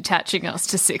rope each attaching us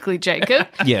to Sickly Jacob.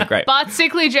 Yeah, great. But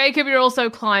Sickly Jacob, you're also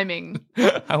climbing.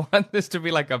 I want this to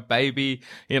be like a baby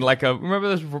in like a...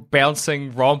 Remember those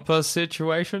bouncing romper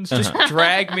situations? Just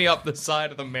drag me up the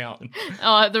side of the mountain.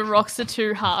 Oh, the rocks are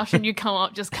too harsh, and you come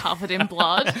up just covered in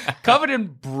blood. Covered in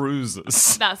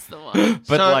bruises. That's the one.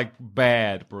 But So, like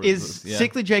bad bruises. Is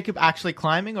Sickly Jacob actually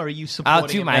climbing, or are you supporting I'll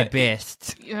do him? my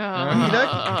best.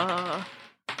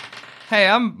 Hey,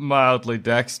 I'm mildly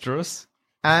dexterous.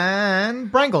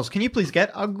 And Brangles, can you please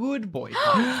get a good boy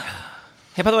card?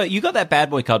 Hey, by the way, you got that bad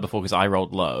boy card before because I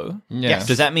rolled low. Yes.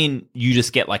 Does that mean you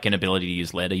just get like an ability to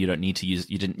use ladder? You don't need to use...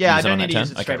 You didn't Yeah, I use it don't on need that to turn?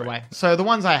 use it Okay, straight right. away. So the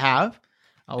ones I have,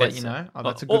 I'll let Yes. you know. Oh,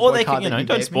 that's a good Or boy they card can, you that know, you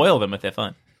don't gave me. spoil them if they're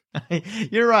fun.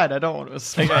 You're right, I don't want to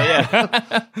spoil.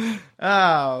 Yeah.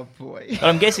 Oh, boy. But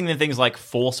I'm guessing then things like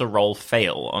force a roll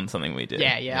fail on something we did.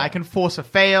 Yeah, I can force a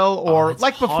fail, or that's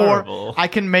like before, horrible. I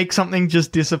can make something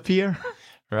just disappear.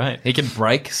 Right. He can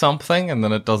break something and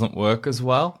then it doesn't work as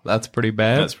well. That's pretty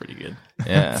bad. That's pretty good.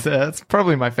 yeah. So that's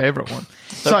probably my favorite one.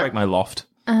 Don't break my loft.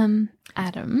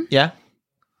 Adam, Yeah.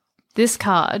 this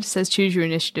card says choose your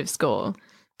initiative score.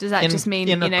 Does that just mean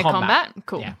in a combat?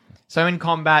 Cool. Yeah. So in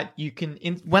combat, you can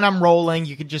when I'm rolling,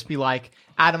 you can just be like,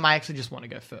 Adam, I actually just want to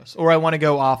go first, or I want to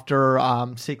go after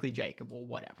Sickly Jacob, or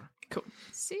whatever. Cool.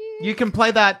 See? You can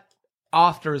play that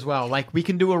after as well. Like we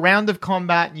can do a round of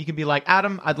combat, and you can be like,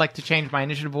 Adam, I'd like to change my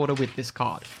initiative order with this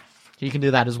card. So you can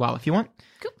do that as well if you want.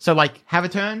 Cool. So like have a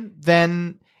turn.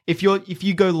 Then if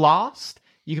you go last,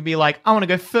 you can be like, I want to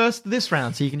go first this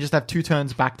round. So you can just have 2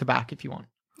 turns back to back if you want.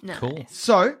 No. Cool.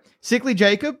 So Sickly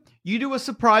Jacob, you do a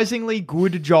surprisingly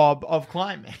good job of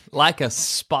climbing. Like a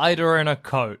spider in a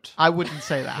coat. I wouldn't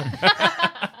say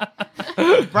that.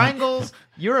 Brangles,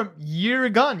 you're a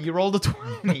gun. You rolled a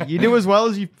 20. You do as well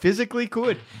as you physically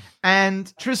could. And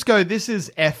Trisco, this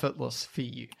is effortless for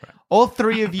you. Right. All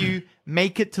 3 of you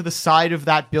make it to the side of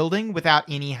that building without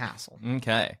any hassle.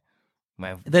 Okay.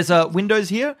 Well, There's windows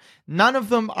here. None of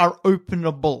them are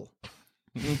openable.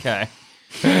 okay.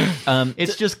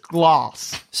 It's just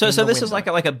glass. So in the this is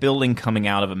window. like a building coming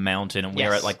out of a mountain, and we're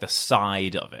Yes. at like the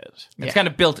side of it. It's kind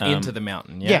of built into the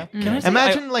mountain, Yeah. yeah?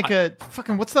 Imagine like a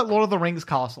fucking, what's that Lord of the Rings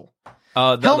castle?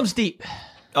 The- Helm's Deep.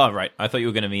 Oh, right. I thought you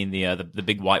were going to mean the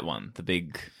big white one, the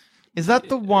big Is that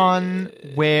the one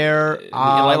where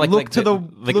look to the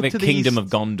the Kingdom east? of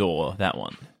Gondor? That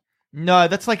one, No,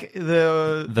 that's like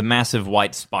the massive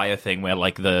white spire thing where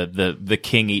like the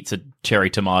king eats a cherry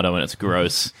tomato and it's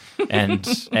gross, and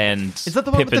Is that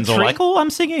the one with the Pippin's all tree? like, "Oh, I'm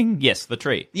singing." Yes, the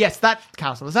tree. yes, that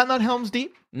castle. Is that not Helm's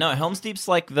Deep? No, Helm's Deep's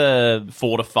like the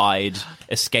fortified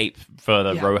escape for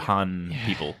the Yeah. Rohan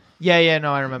people. Yeah,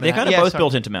 no, I remember. They're that. kind of Yeah, both sorry.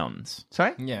 built into mountains.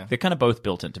 Sorry. Yeah. They're kind of both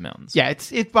built into mountains. Yeah,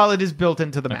 it is built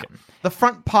into the mountain. The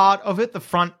front part of it, the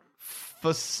front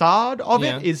facade of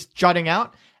Yeah. it, is jutting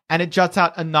out, and it juts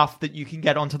out enough that you can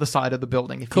get onto the side of the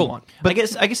building if you want. But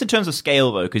I guess in terms of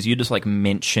scale though, because you just like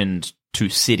mentioned 2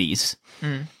 cities,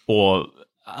 or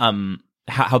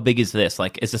how big is this?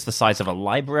 Like, is this the size of a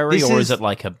library, This or is- is it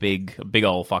like a big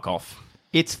old fuck off?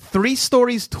 It's 3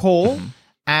 stories tall,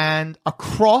 and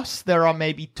across there are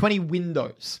maybe 20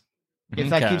 windows If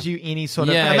that Okay. gives you any sort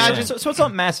of Yeah, imagine. So it's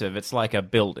not massive. It's like a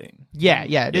building. Yeah,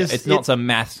 it is. It's not some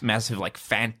massive like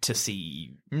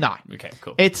fantasy. No. Okay,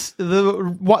 cool. It's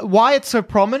why it's so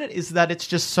prominent is that it's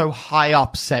just so high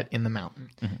up set in the mountain,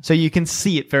 so you can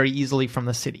see it very easily from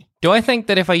the city. Do I think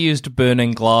that if I used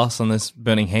burning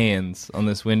hands on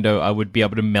this window, I would be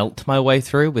able to melt my way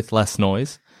through with less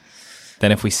noise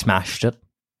than if we smashed it?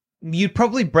 You'd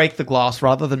probably break the glass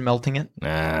rather than melting it.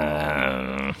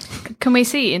 Can we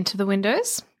see into the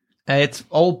windows? It's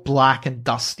all black and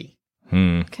dusty.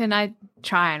 Can I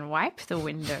try and wipe the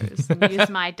windows and use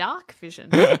my dark vision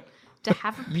to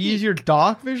have a You use peek? your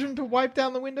dark vision to wipe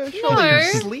down the window? Surely your No.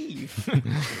 sleeve.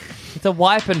 It's a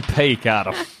wipe and peek,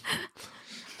 Adam.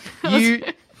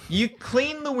 You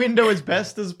clean the window as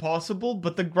best as possible,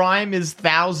 but the grime is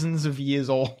thousands of years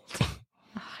old.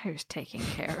 Who's taking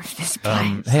care of this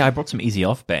place? Hey, I brought some easy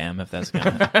off BAM. If that's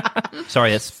gonna.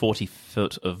 Sorry, that's 40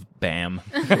 foot of BAM.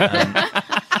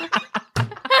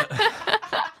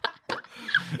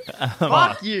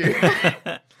 Fuck you.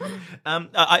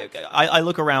 I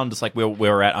look around, just like where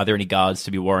we're at. Are there any guards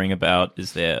to be worrying about?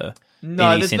 Is there No,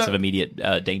 any there's sense no- of immediate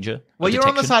danger? Well, or you're on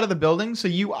the detection? side of the building, so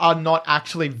you are not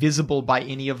actually visible by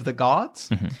any of the guards.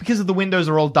 Because of the windows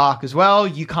are all dark as well,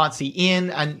 you can't see in,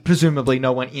 and presumably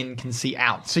no one in can see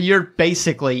out. So you're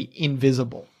basically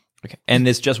invisible. Okay. And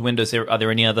there's just windows there. Are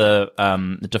there any other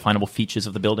definable features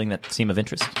of the building that seem of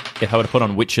interest? If I were to put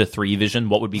on Witcher 3 vision,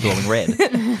 what would be glowing red?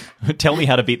 Tell me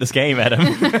how to beat this game, Adam.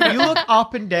 You look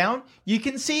up and down, you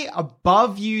can see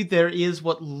above you there is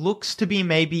what looks to be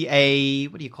maybe a,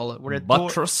 what do you call it? Where a door-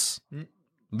 Buttress?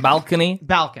 Balcony?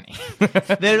 balcony.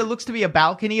 There looks to be a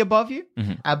balcony above you,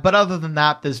 but other than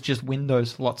that, there's just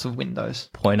windows, lots of windows.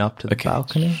 Point up to the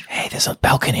balcony. Hey, there's a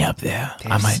balcony up there.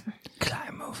 I might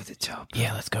Climb over the top.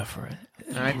 Yeah, let's go for it.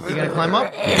 All right, you're going to climb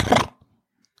up?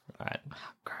 Right.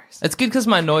 It's good because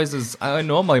my noises, I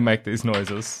normally make these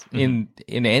noises in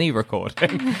any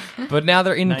recording, but now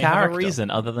they're in Now you have character. a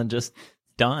reason other than just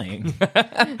dying.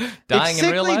 Dying If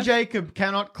in real Sickly life? Jacob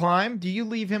cannot climb, do you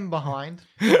leave him behind?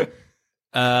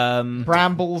 Um,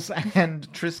 Brambles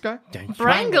and Trisco?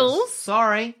 Brangles?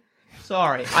 Sorry.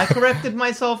 I corrected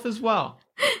myself as well.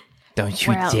 Don't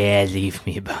you Well- dare leave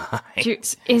me behind. Do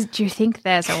you think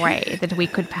there's a way that we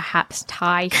could perhaps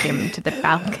tie him to the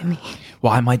balcony?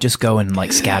 well, I might just go and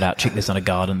like scout out, check there's not a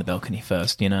guard on the balcony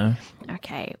first. You know,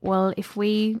 Okay, well, if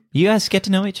we... you guys get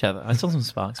to know each other. I saw some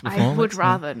sparks before. I would Let's-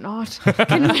 rather not.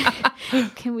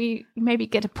 Can we maybe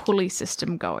get a pulley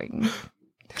system going?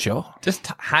 Sure. Just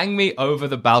hang me over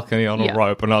the balcony on Yeah. a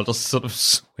rope and I'll just sort of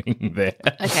swing there.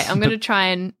 Okay, I'm going to try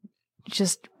and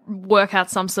just work out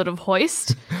some sort of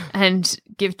hoist and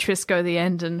give Trisco the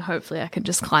end, and hopefully I can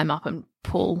just climb up and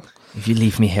pull. If you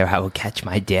leave me here, I will catch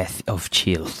my death of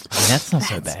chills. That's not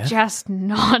so bad. Just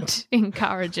not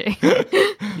encouraging.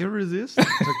 You're resistant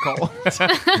to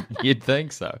cold. You'd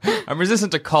think so. I'm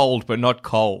resistant to cold, but not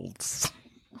colds.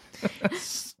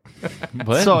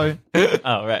 What? So,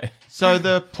 oh right. so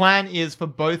the plan is for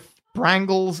both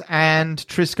Brangles and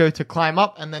Trisco to climb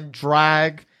up and then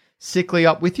drag Sickly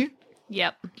up with you.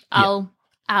 Yep. I'll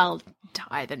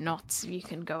tie the knots. You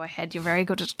can go ahead. You're very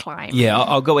good at climbing. Yeah,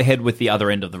 I'll go ahead with the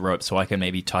other end of the rope so I can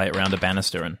maybe tie it around a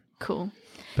banister and. Cool.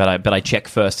 But I check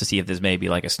first to see if there's maybe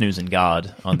like a snoozing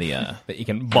guard on the. That you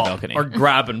can bop balcony. or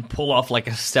grab and pull off like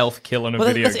a stealth kill in a Well,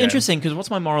 video that's game. interesting because what's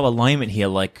my moral alignment here?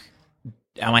 Like,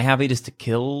 am I happy just to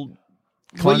kill?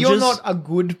 Well, you're Plungers? not a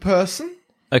good person.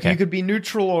 Okay. You could be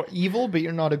neutral or evil, but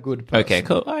you're not a good person. Okay,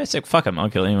 cool. All right, so fuck him. I'll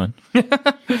kill anyone.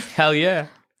 Hell yeah.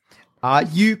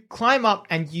 You climb up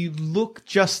and you look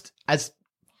just as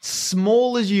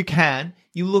small as you can.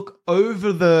 You look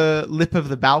over the lip of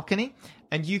the balcony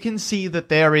and you can see that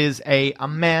there is a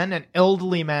man, an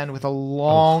elderly man with a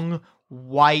long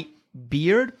white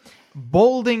beard,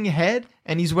 balding head,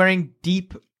 and he's wearing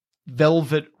deep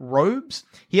velvet robes.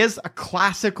 He has a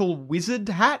classical wizard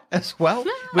hat as well,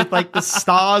 with like the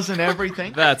stars and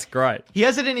everything. That's great. He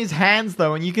has it in his hands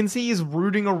though, and you can see he's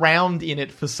rooting around in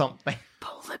it for something.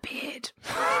 Pull the beard.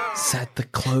 Set the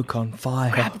cloak on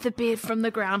fire. Grab the beard from the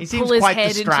ground. He seems pull his quite head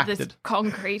into distracted. this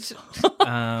concrete.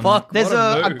 Fuck, There's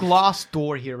what a move. glass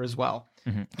door here as well.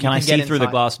 Can I can see get through the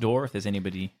inside. glass door if there's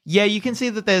anybody? Yeah, you can see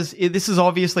that this is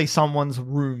obviously someone's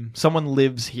room. Someone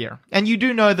lives here. And you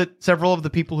do know that several of the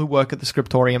people who work at the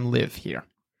scriptorium live here.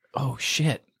 Oh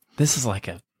shit! This is like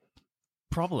a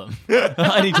problem.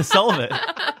 I need to solve it.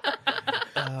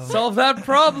 Solve that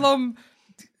problem.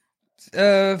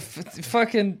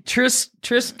 Fucking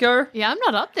Trisco. Yeah, I'm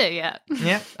not up there yet.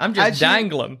 Yeah. I'm just Actually,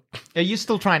 dangling. Are you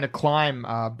still trying to climb,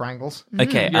 Brangles?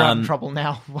 Okay. You're having trouble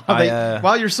now.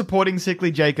 While you're supporting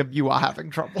Sickly Jacob, you are having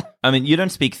trouble. I mean, you don't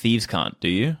speak thieves' can't, do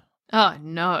you? Oh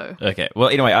no. Okay. Well,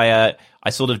 anyway, I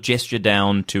sort of gesture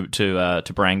down to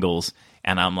Brangles,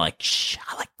 and I'm like, shh,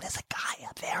 there's a guy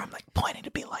up there. I'm like pointing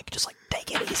to be like, just like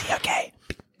take it easy, okay?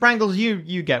 Brangles,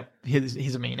 you get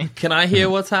his meaning. Can I hear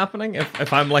what's happening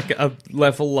if I'm like a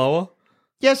level lower?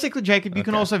 Yeah, Sickly Jacob, you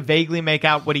can also vaguely make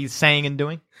out what he's saying and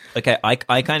doing. Okay, I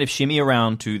kind of shimmy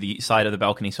around to the side of the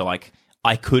balcony, so like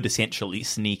I could essentially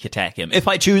sneak attack him if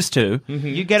I choose to.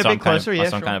 You get a bit closer, so yeah,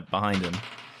 I'm kind of behind him.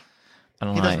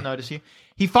 He doesn't notice you.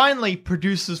 He finally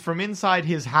produces from inside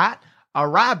his hat a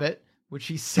rabbit, which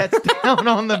he sets down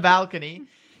on the balcony,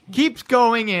 keeps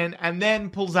going in, and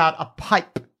then pulls out a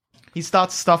pipe. He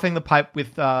starts stuffing the pipe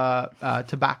with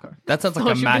tobacco. That sounds like I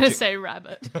a was going to magic. say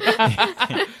rabbit.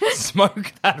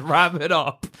 Smoke that rabbit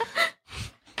up.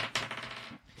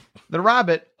 The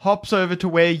rabbit hops over to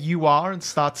where you are and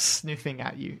starts sniffing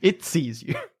at you. It sees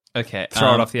you. Okay,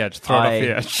 Throw it off the edge. Throw it off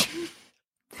the edge.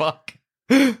 Fuck.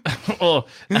 Oh,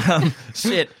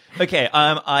 shit. Okay,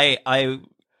 I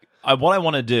what I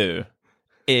want to do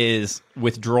is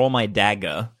withdraw my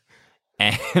dagger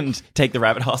and take the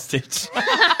rabbit hostage.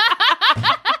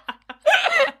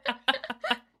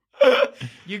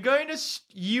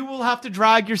 You will have to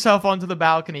drag yourself onto the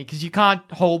balcony because you can't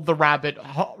hold the rabbit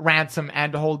ransom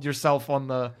and hold yourself on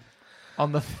the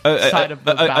side of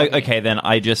the balcony. Okay, then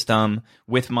I just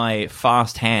with my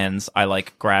fast hands, I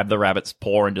like grab the rabbit's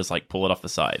paw and just like pull it off the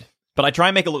side. But I try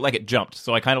and make it look like it jumped,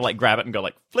 so I kind of like grab it and go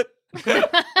like flip.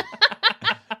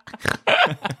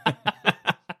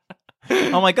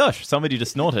 Oh my gosh, somebody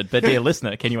just snorted. But dear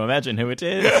listener, can you imagine who it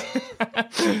is?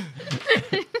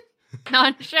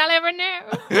 None shall ever know.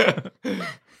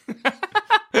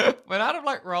 When Adam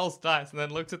like rolls dice and then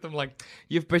looks at them like,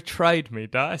 you've betrayed me,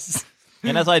 dice.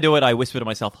 And as I do it, I whisper to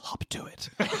myself, hop to it.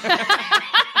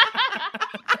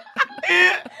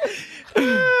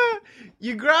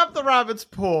 You grab the rabbit's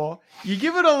paw, you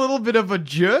give it a little bit of a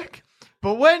jerk,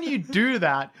 but when you do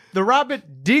that, the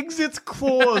rabbit digs its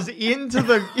claws into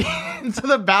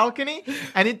the balcony,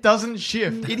 and it doesn't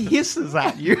shift. It hisses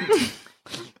at you.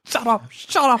 Shut up,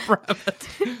 rabbit.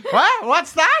 What?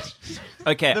 What's that?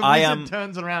 Okay, The I wizard am...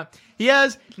 turns around. He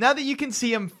has, now that you can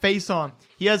see him face on,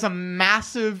 he has a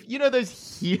massive, you know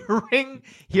those hearing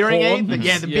aids? Horns?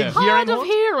 Yeah, the big Yeah. hearing Hard of horns?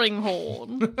 hearing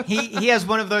horn. He has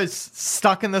one of those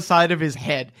stuck in the side of his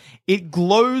head. It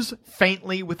glows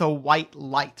faintly with a white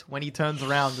light when he turns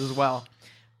around as well.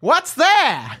 What's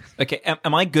there? Okay,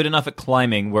 am I good enough at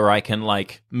climbing where I can,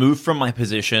 like, move from my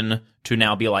position to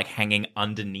now be, like, hanging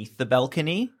underneath the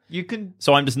balcony? You can...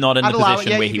 So I'm just not in the I'd allow it.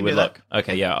 position Yeah, where you he can would do that. look.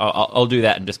 Okay, yeah, I'll do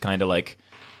that and just kind of, like,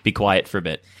 be quiet for a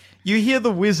bit. You hear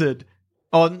the wizard...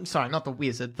 Oh, sorry, not the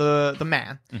wizard. The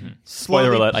man.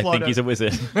 Spoiler alert, I plod think he's a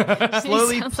wizard.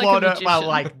 slowly sounds plod like a well, magician.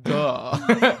 like,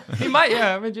 duh. He might,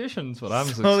 yeah, magician's what I'm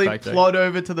Slowly expecting. plod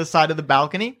over to the side of the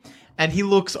balcony, and he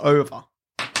looks over.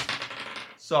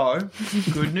 So,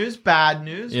 good news, bad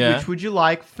news. Yeah. Which would you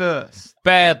like first?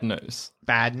 Bad news.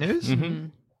 Bad news?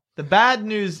 The bad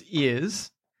news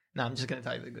is... No, I'm just going to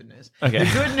tell you the good news. Okay.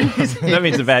 The good news is... That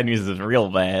means the bad news is real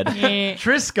bad.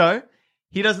 Trisco,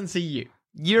 he doesn't see you.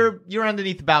 You're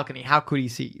underneath the balcony. How could he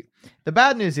see you? The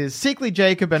bad news is Sickly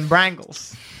Jacob and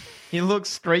Brangles. He looks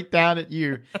straight down at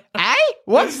you. Hey,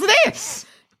 what's this?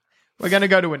 We're going to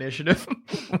go to initiative.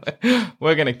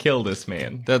 We're gonna kill this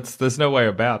man. There's no way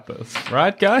about this,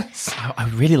 right, guys? I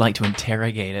would really like to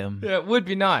interrogate him. Yeah, it would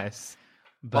be nice.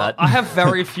 But I have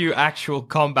very few actual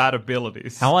combat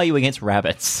abilities. how are you against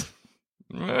rabbits?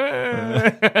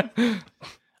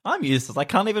 I'm useless. I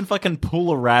can't even fucking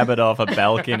pull a rabbit off a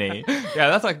balcony. Yeah,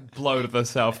 that's like blow to the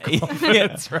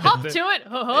self-confidence. Right Hop there. to it.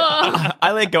 Oh,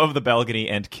 I let go of the balcony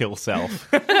and kill self.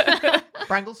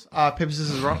 Brangles, paper,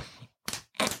 scissors, rock.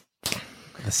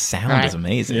 The sound is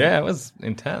amazing. Yeah, it was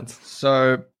intense.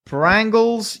 So,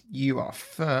 Brangles, you are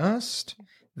first,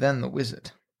 then the wizard.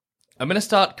 I'm gonna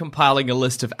start compiling a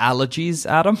list of allergies,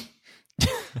 Adam.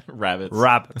 Rabbits.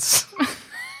 Rabbits.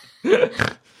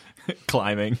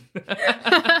 Climbing.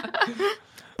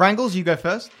 Brangles, you go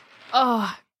first.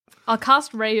 oh, I'll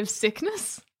cast Ray of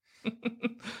Sickness.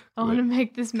 I want to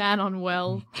make this man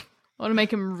unwell. I want to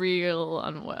make him real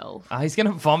unwell. He's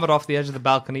gonna vomit off the edge of the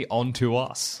balcony onto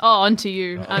us. Oh, onto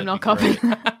you. I'm not copying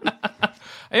that.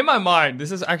 In my mind,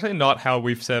 this is actually not how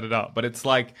we've set it up, but it's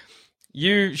like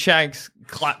you, Shanks,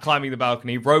 climbing the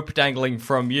balcony, rope dangling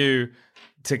from you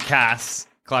to Cass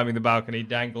climbing the balcony,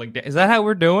 dangling. Is that how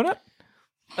we're doing it?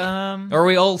 Or are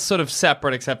we all sort of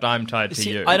separate except I'm tied to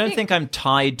you? I don't think I'm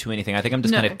tied to anything. I think I'm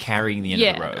just No. kind of carrying the end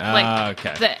Yeah, of the rope. like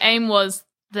okay. the aim was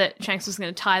that Shanks was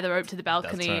going to tie the rope to the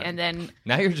balcony right. and then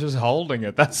Now you're just holding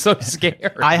it. That's so scary.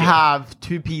 I have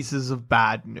two pieces of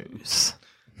bad news.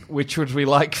 Which would we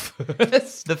like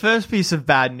first? The first piece of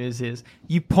bad news is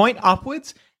you point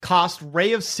upwards, cast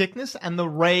Ray of Sickness, and the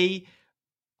ray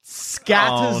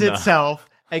scatters itself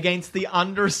against the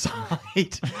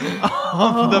underside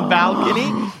of the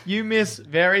balcony. You miss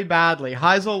very badly.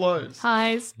 Highs or lows?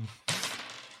 Highs.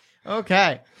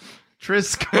 Okay.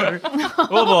 Trisco,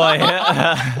 Oh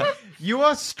boy. you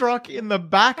are struck in the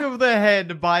back of the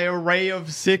head by a ray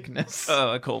of sickness.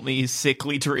 Call me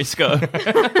Sickly Trisco.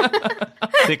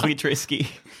 Sickly Trisky.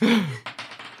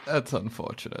 That's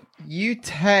unfortunate. You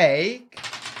take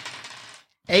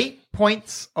 8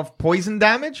 points of poison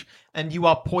damage, and you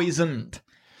are poisoned.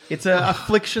 It's an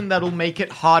affliction that'll make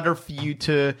it harder for you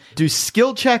to do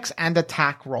skill checks and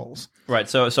attack rolls. Right,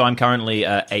 so I'm currently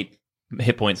 8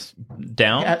 hit points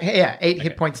down. Yeah, 8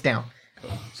 hit points down.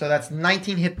 So that's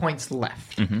 19 hit points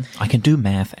left. I can do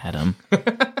math, Adam.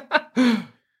 Are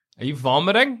you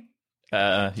vomiting?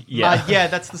 Yeah. Yeah,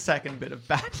 that's the second bit of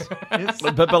bad news.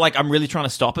 But like I'm really trying to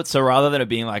stop it, so rather than it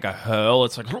being like a hurl,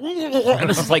 it's like and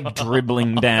it's just like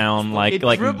dribbling down like It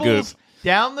goop. dribbles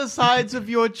down the sides of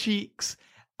your cheeks,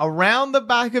 around the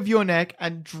back of your neck,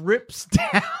 and drips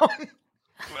down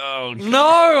Oh,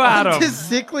 No, Adam. to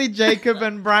Sickly Jacob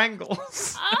and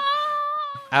Brangles.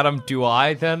 Adam, do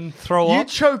I then throw You up?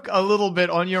 choke a little bit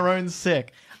on your own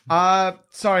sick.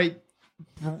 Sorry,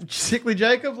 Sickly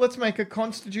Jacob, let's make a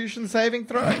Constitution saving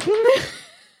throw.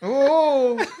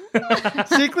 Oh,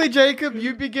 Sickly Jacob,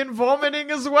 you begin vomiting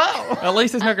as well. At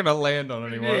least it's not going to land on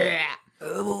anyone. it's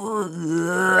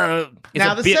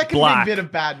Now, a the bit second black. big bit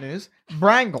of bad news,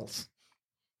 Brangles.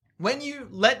 When you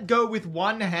let go with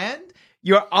one hand,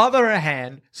 your other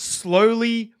hand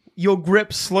slowly, your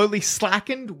grip slowly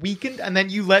slackened, weakened, and then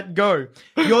you let go.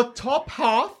 Your top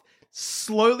half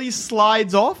slowly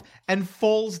slides off and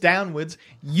falls downwards.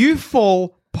 You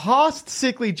fall past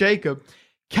Sickly Jacob,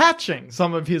 catching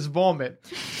some of his vomit.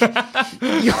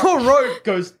 Your rope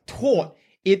goes taut.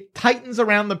 It tightens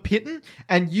around the pitten,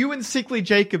 and you and Sickly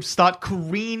Jacob start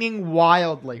careening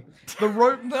wildly. The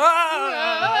rope, the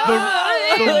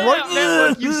rope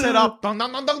network you set up, dun,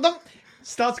 dun, dun, dun, dun,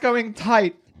 starts going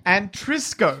tight, and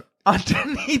Trisco,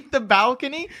 underneath the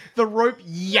balcony, the rope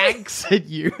yanks at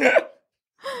you.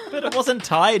 But it wasn't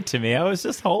tied to me. I was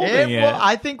just holding it. Well,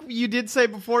 I think you did say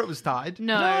before it was tied.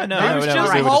 No. I was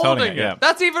just holding it. Yeah.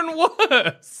 That's even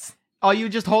worse. Oh, you were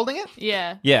just holding it?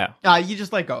 Yeah. Yeah. You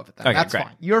just let go of it then. Okay, That's great.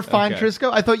 fine. You're fine, Okay.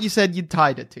 Trisco. I thought you said you'd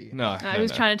tied it to you. No. I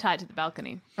was trying to tie it to the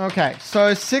balcony. Okay,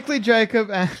 so Sickly Jacob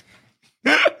and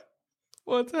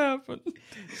What's happened?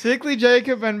 Sickly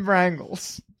Jacob and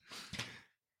Brangles.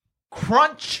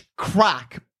 Crunch,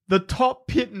 crack. The top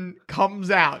pitten comes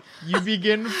out. You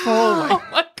begin falling. Oh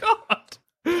my god.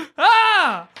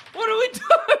 Ah! What do we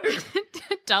do?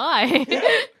 Die.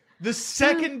 The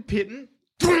second pitten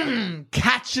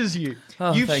catches you.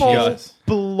 Oh, You thank fall God.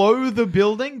 below the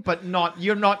building, but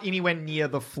you're not anywhere near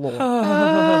the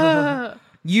floor.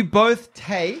 You both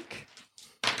take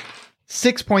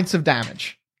 6 points of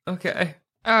damage. Okay.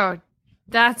 Oh,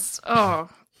 oh,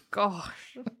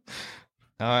 gosh.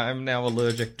 I'm now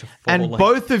allergic to falling. And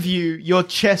both of you, your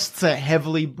chests are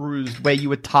heavily bruised where you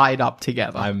were tied up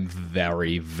together. I'm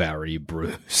very, very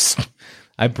bruised.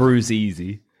 I bruise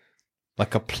easy.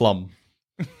 Like a plum.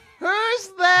 Who's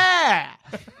there?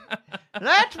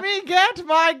 Let me get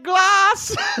my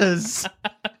glasses.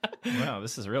 Wow,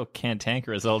 this is a real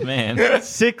cantankerous old man.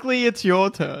 Sickly, it's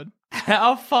your turn.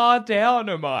 How far down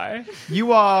am I?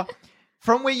 You are,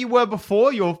 from where you were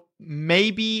before, you're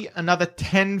maybe another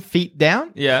 10 feet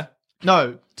down. Yeah.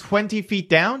 No, 20 feet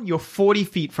down. You're 40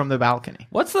 feet from the balcony.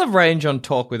 What's the range on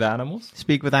talk with animals?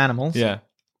 Speak with animals. Yeah.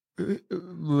 Uh,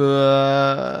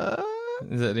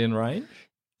 Is it in range?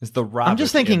 Is the rabbit I'm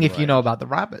just thinking in if you range? know about the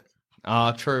rabbit.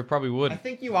 Ah, true. Probably I would.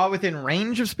 think you are within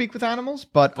range of speak with animals,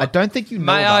 but I don't think you know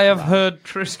May about I the have rabbit. heard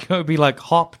Trisco be like,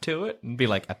 hop to it? And be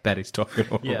like, I bet he's talking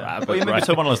to a Yeah. rabbit. Well, you maybe right?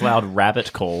 saw one of those loud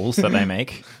rabbit calls that they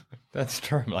make. That's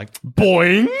true. I'm like,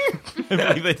 Boing!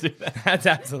 I believe they do that. that's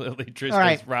absolutely Trisco's All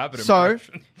right. rabbit So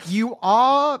impression. you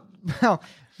are well.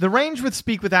 The range with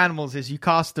speak with animals is you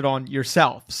cast it on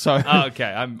yourself. So Oh, okay.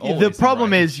 I'm always the in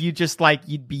problem range. is you just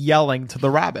you'd be yelling to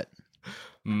the rabbit.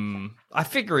 I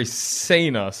figure he's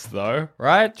seen us, though,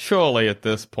 right? Surely at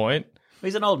this point.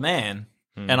 He's an old man.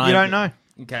 And You don't know.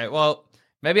 Okay, well,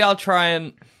 maybe I'll try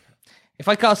and... If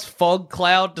I cast Fog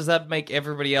Cloud, does that make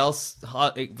everybody else...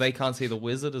 They can't see the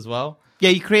wizard as well? Yeah,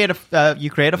 you create a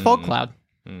fog cloud.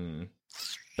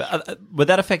 But, would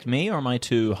that affect me, or am I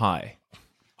too high?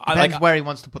 Depends where he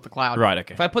wants to put the cloud. Right,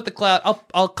 okay. If I put the cloud...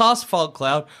 I'll cast Fog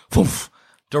Cloud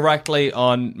directly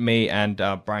on me and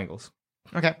Brangles.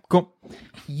 Okay, cool.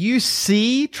 You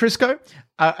see, Trisco,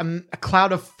 a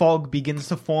cloud of fog begins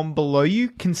to form below you,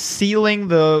 concealing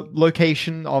the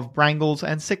location of Brangles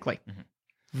and Sickly.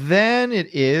 Then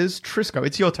it is Trisco.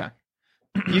 It's your turn.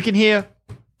 You can hear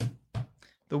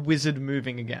the wizard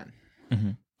moving again.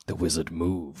 The wizard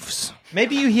moves.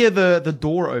 Maybe you hear the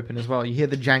door open as well. You hear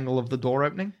the jangle of the door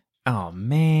opening. Oh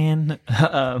man.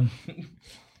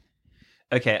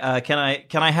 Okay. Can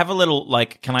I have a little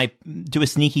can I do a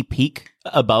sneaky peek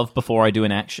above before I do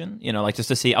an action? You know, just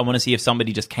to see. I want to see if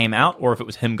somebody just came out or if it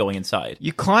was him going inside.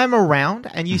 You climb around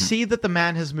and you see that the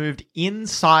man has moved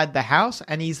inside the house,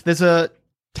 and there's a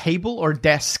table or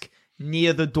desk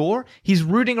near the door. He's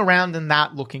rooting around in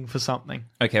that, looking for something.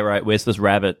 Okay, right. Where's this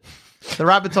rabbit? The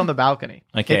rabbit's on the balcony.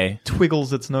 Okay. It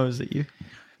twiggles its nose at you.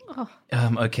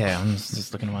 Okay, I'm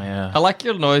just looking at my. I like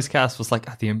your noise cast was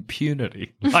the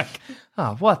impunity.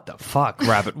 What the fuck?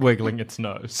 Rabbit wiggling its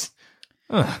nose.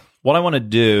 What I want to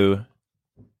do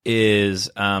is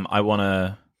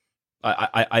I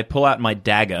pull out my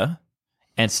dagger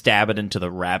and stab it into the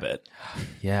rabbit.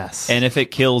 Yes. And if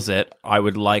it kills it, I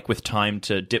would like with time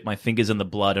to dip my fingers in the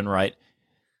blood and write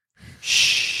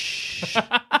shh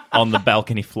on the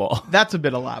balcony floor. That's a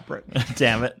bit elaborate.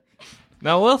 Damn it.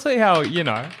 Now we'll see how,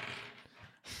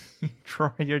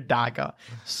 Try your dagger.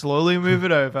 Slowly move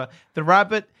it over. The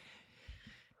rabbit...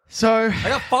 So... I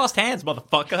got fast hands,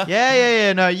 motherfucker.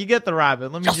 Yeah. No, you get the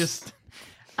rabbit. Let me just...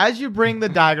 As you bring the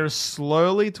dagger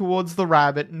slowly towards the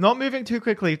rabbit, not moving too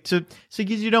quickly, because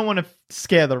you don't want to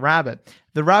scare the rabbit.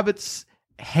 The rabbit's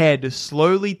head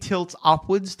slowly tilts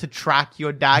upwards to track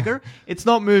your dagger. It's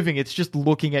not moving. It's just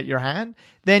looking at your hand.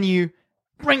 Then you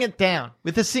bring it down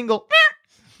with a single...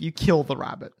 You kill the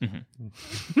rabbit.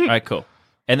 All right, cool.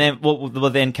 And then,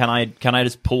 then can I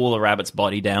just pull the rabbit's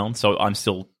body down so I'm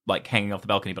still hanging off the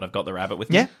balcony, but I've got the rabbit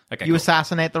with me? Yeah. Okay. You cool.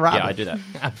 assassinate the rabbit. Yeah, I do that.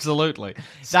 Absolutely.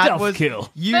 That was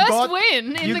kill. You First got,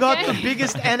 win in You the got game. the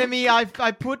biggest enemy I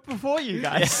put before you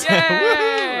guys.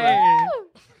 Yay!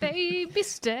 Baby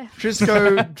Steph.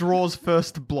 Trisco draws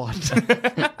first blood.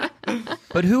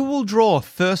 But who will draw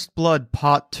First Blood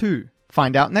Part 2?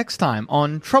 Find out next time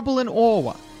on Trouble in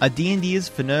Orwa, a D&D is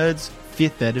for Nerds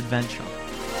 5th Ed adventure.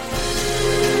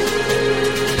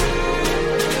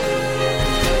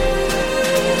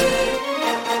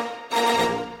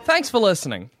 Thanks for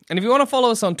listening. And if you want to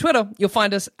follow us on Twitter, you'll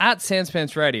find us at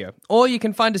Sanspants Radio. Or you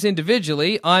can find us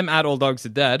individually. I'm at All Dogs Are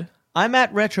Dead. I'm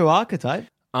at Retro Archetype.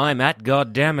 I'm at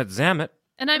Goddammit Zammit.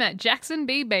 And I'm at Jackson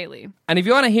B. Bailey. And if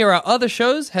you want to hear our other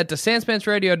shows, head to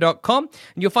sanspantsradio.com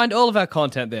and you'll find all of our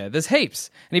content there. There's heaps.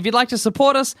 And if you'd like to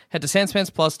support us, head to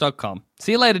sanspantsplus.com.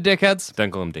 See you later, dickheads. Don't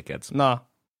call them dickheads. Nah.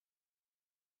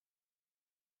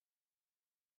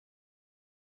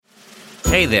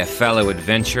 Hey there, fellow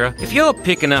adventurer. If you're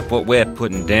picking up what we're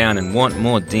putting down and want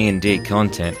more D&D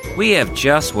content, we have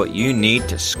just what you need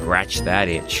to scratch that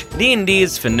itch. D&D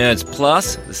is for Nerds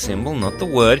Plus, the symbol, not the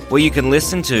word, where you can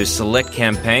listen to select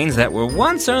campaigns that were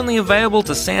once only available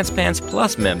to Sanspants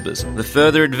Plus members. The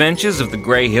further adventures of the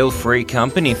Grey Hill Free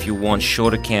Company if you want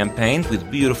shorter campaigns with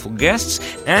beautiful guests,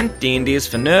 and D&D is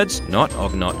for Nerds, not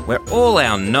Ognot, where all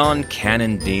our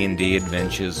non-canon D&D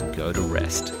adventures go to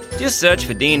rest. Just search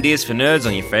for D&D is for Nerds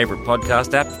on your favorite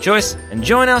podcast app of choice and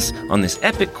join us on this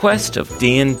epic quest of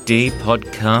D&D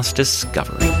podcast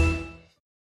discovery.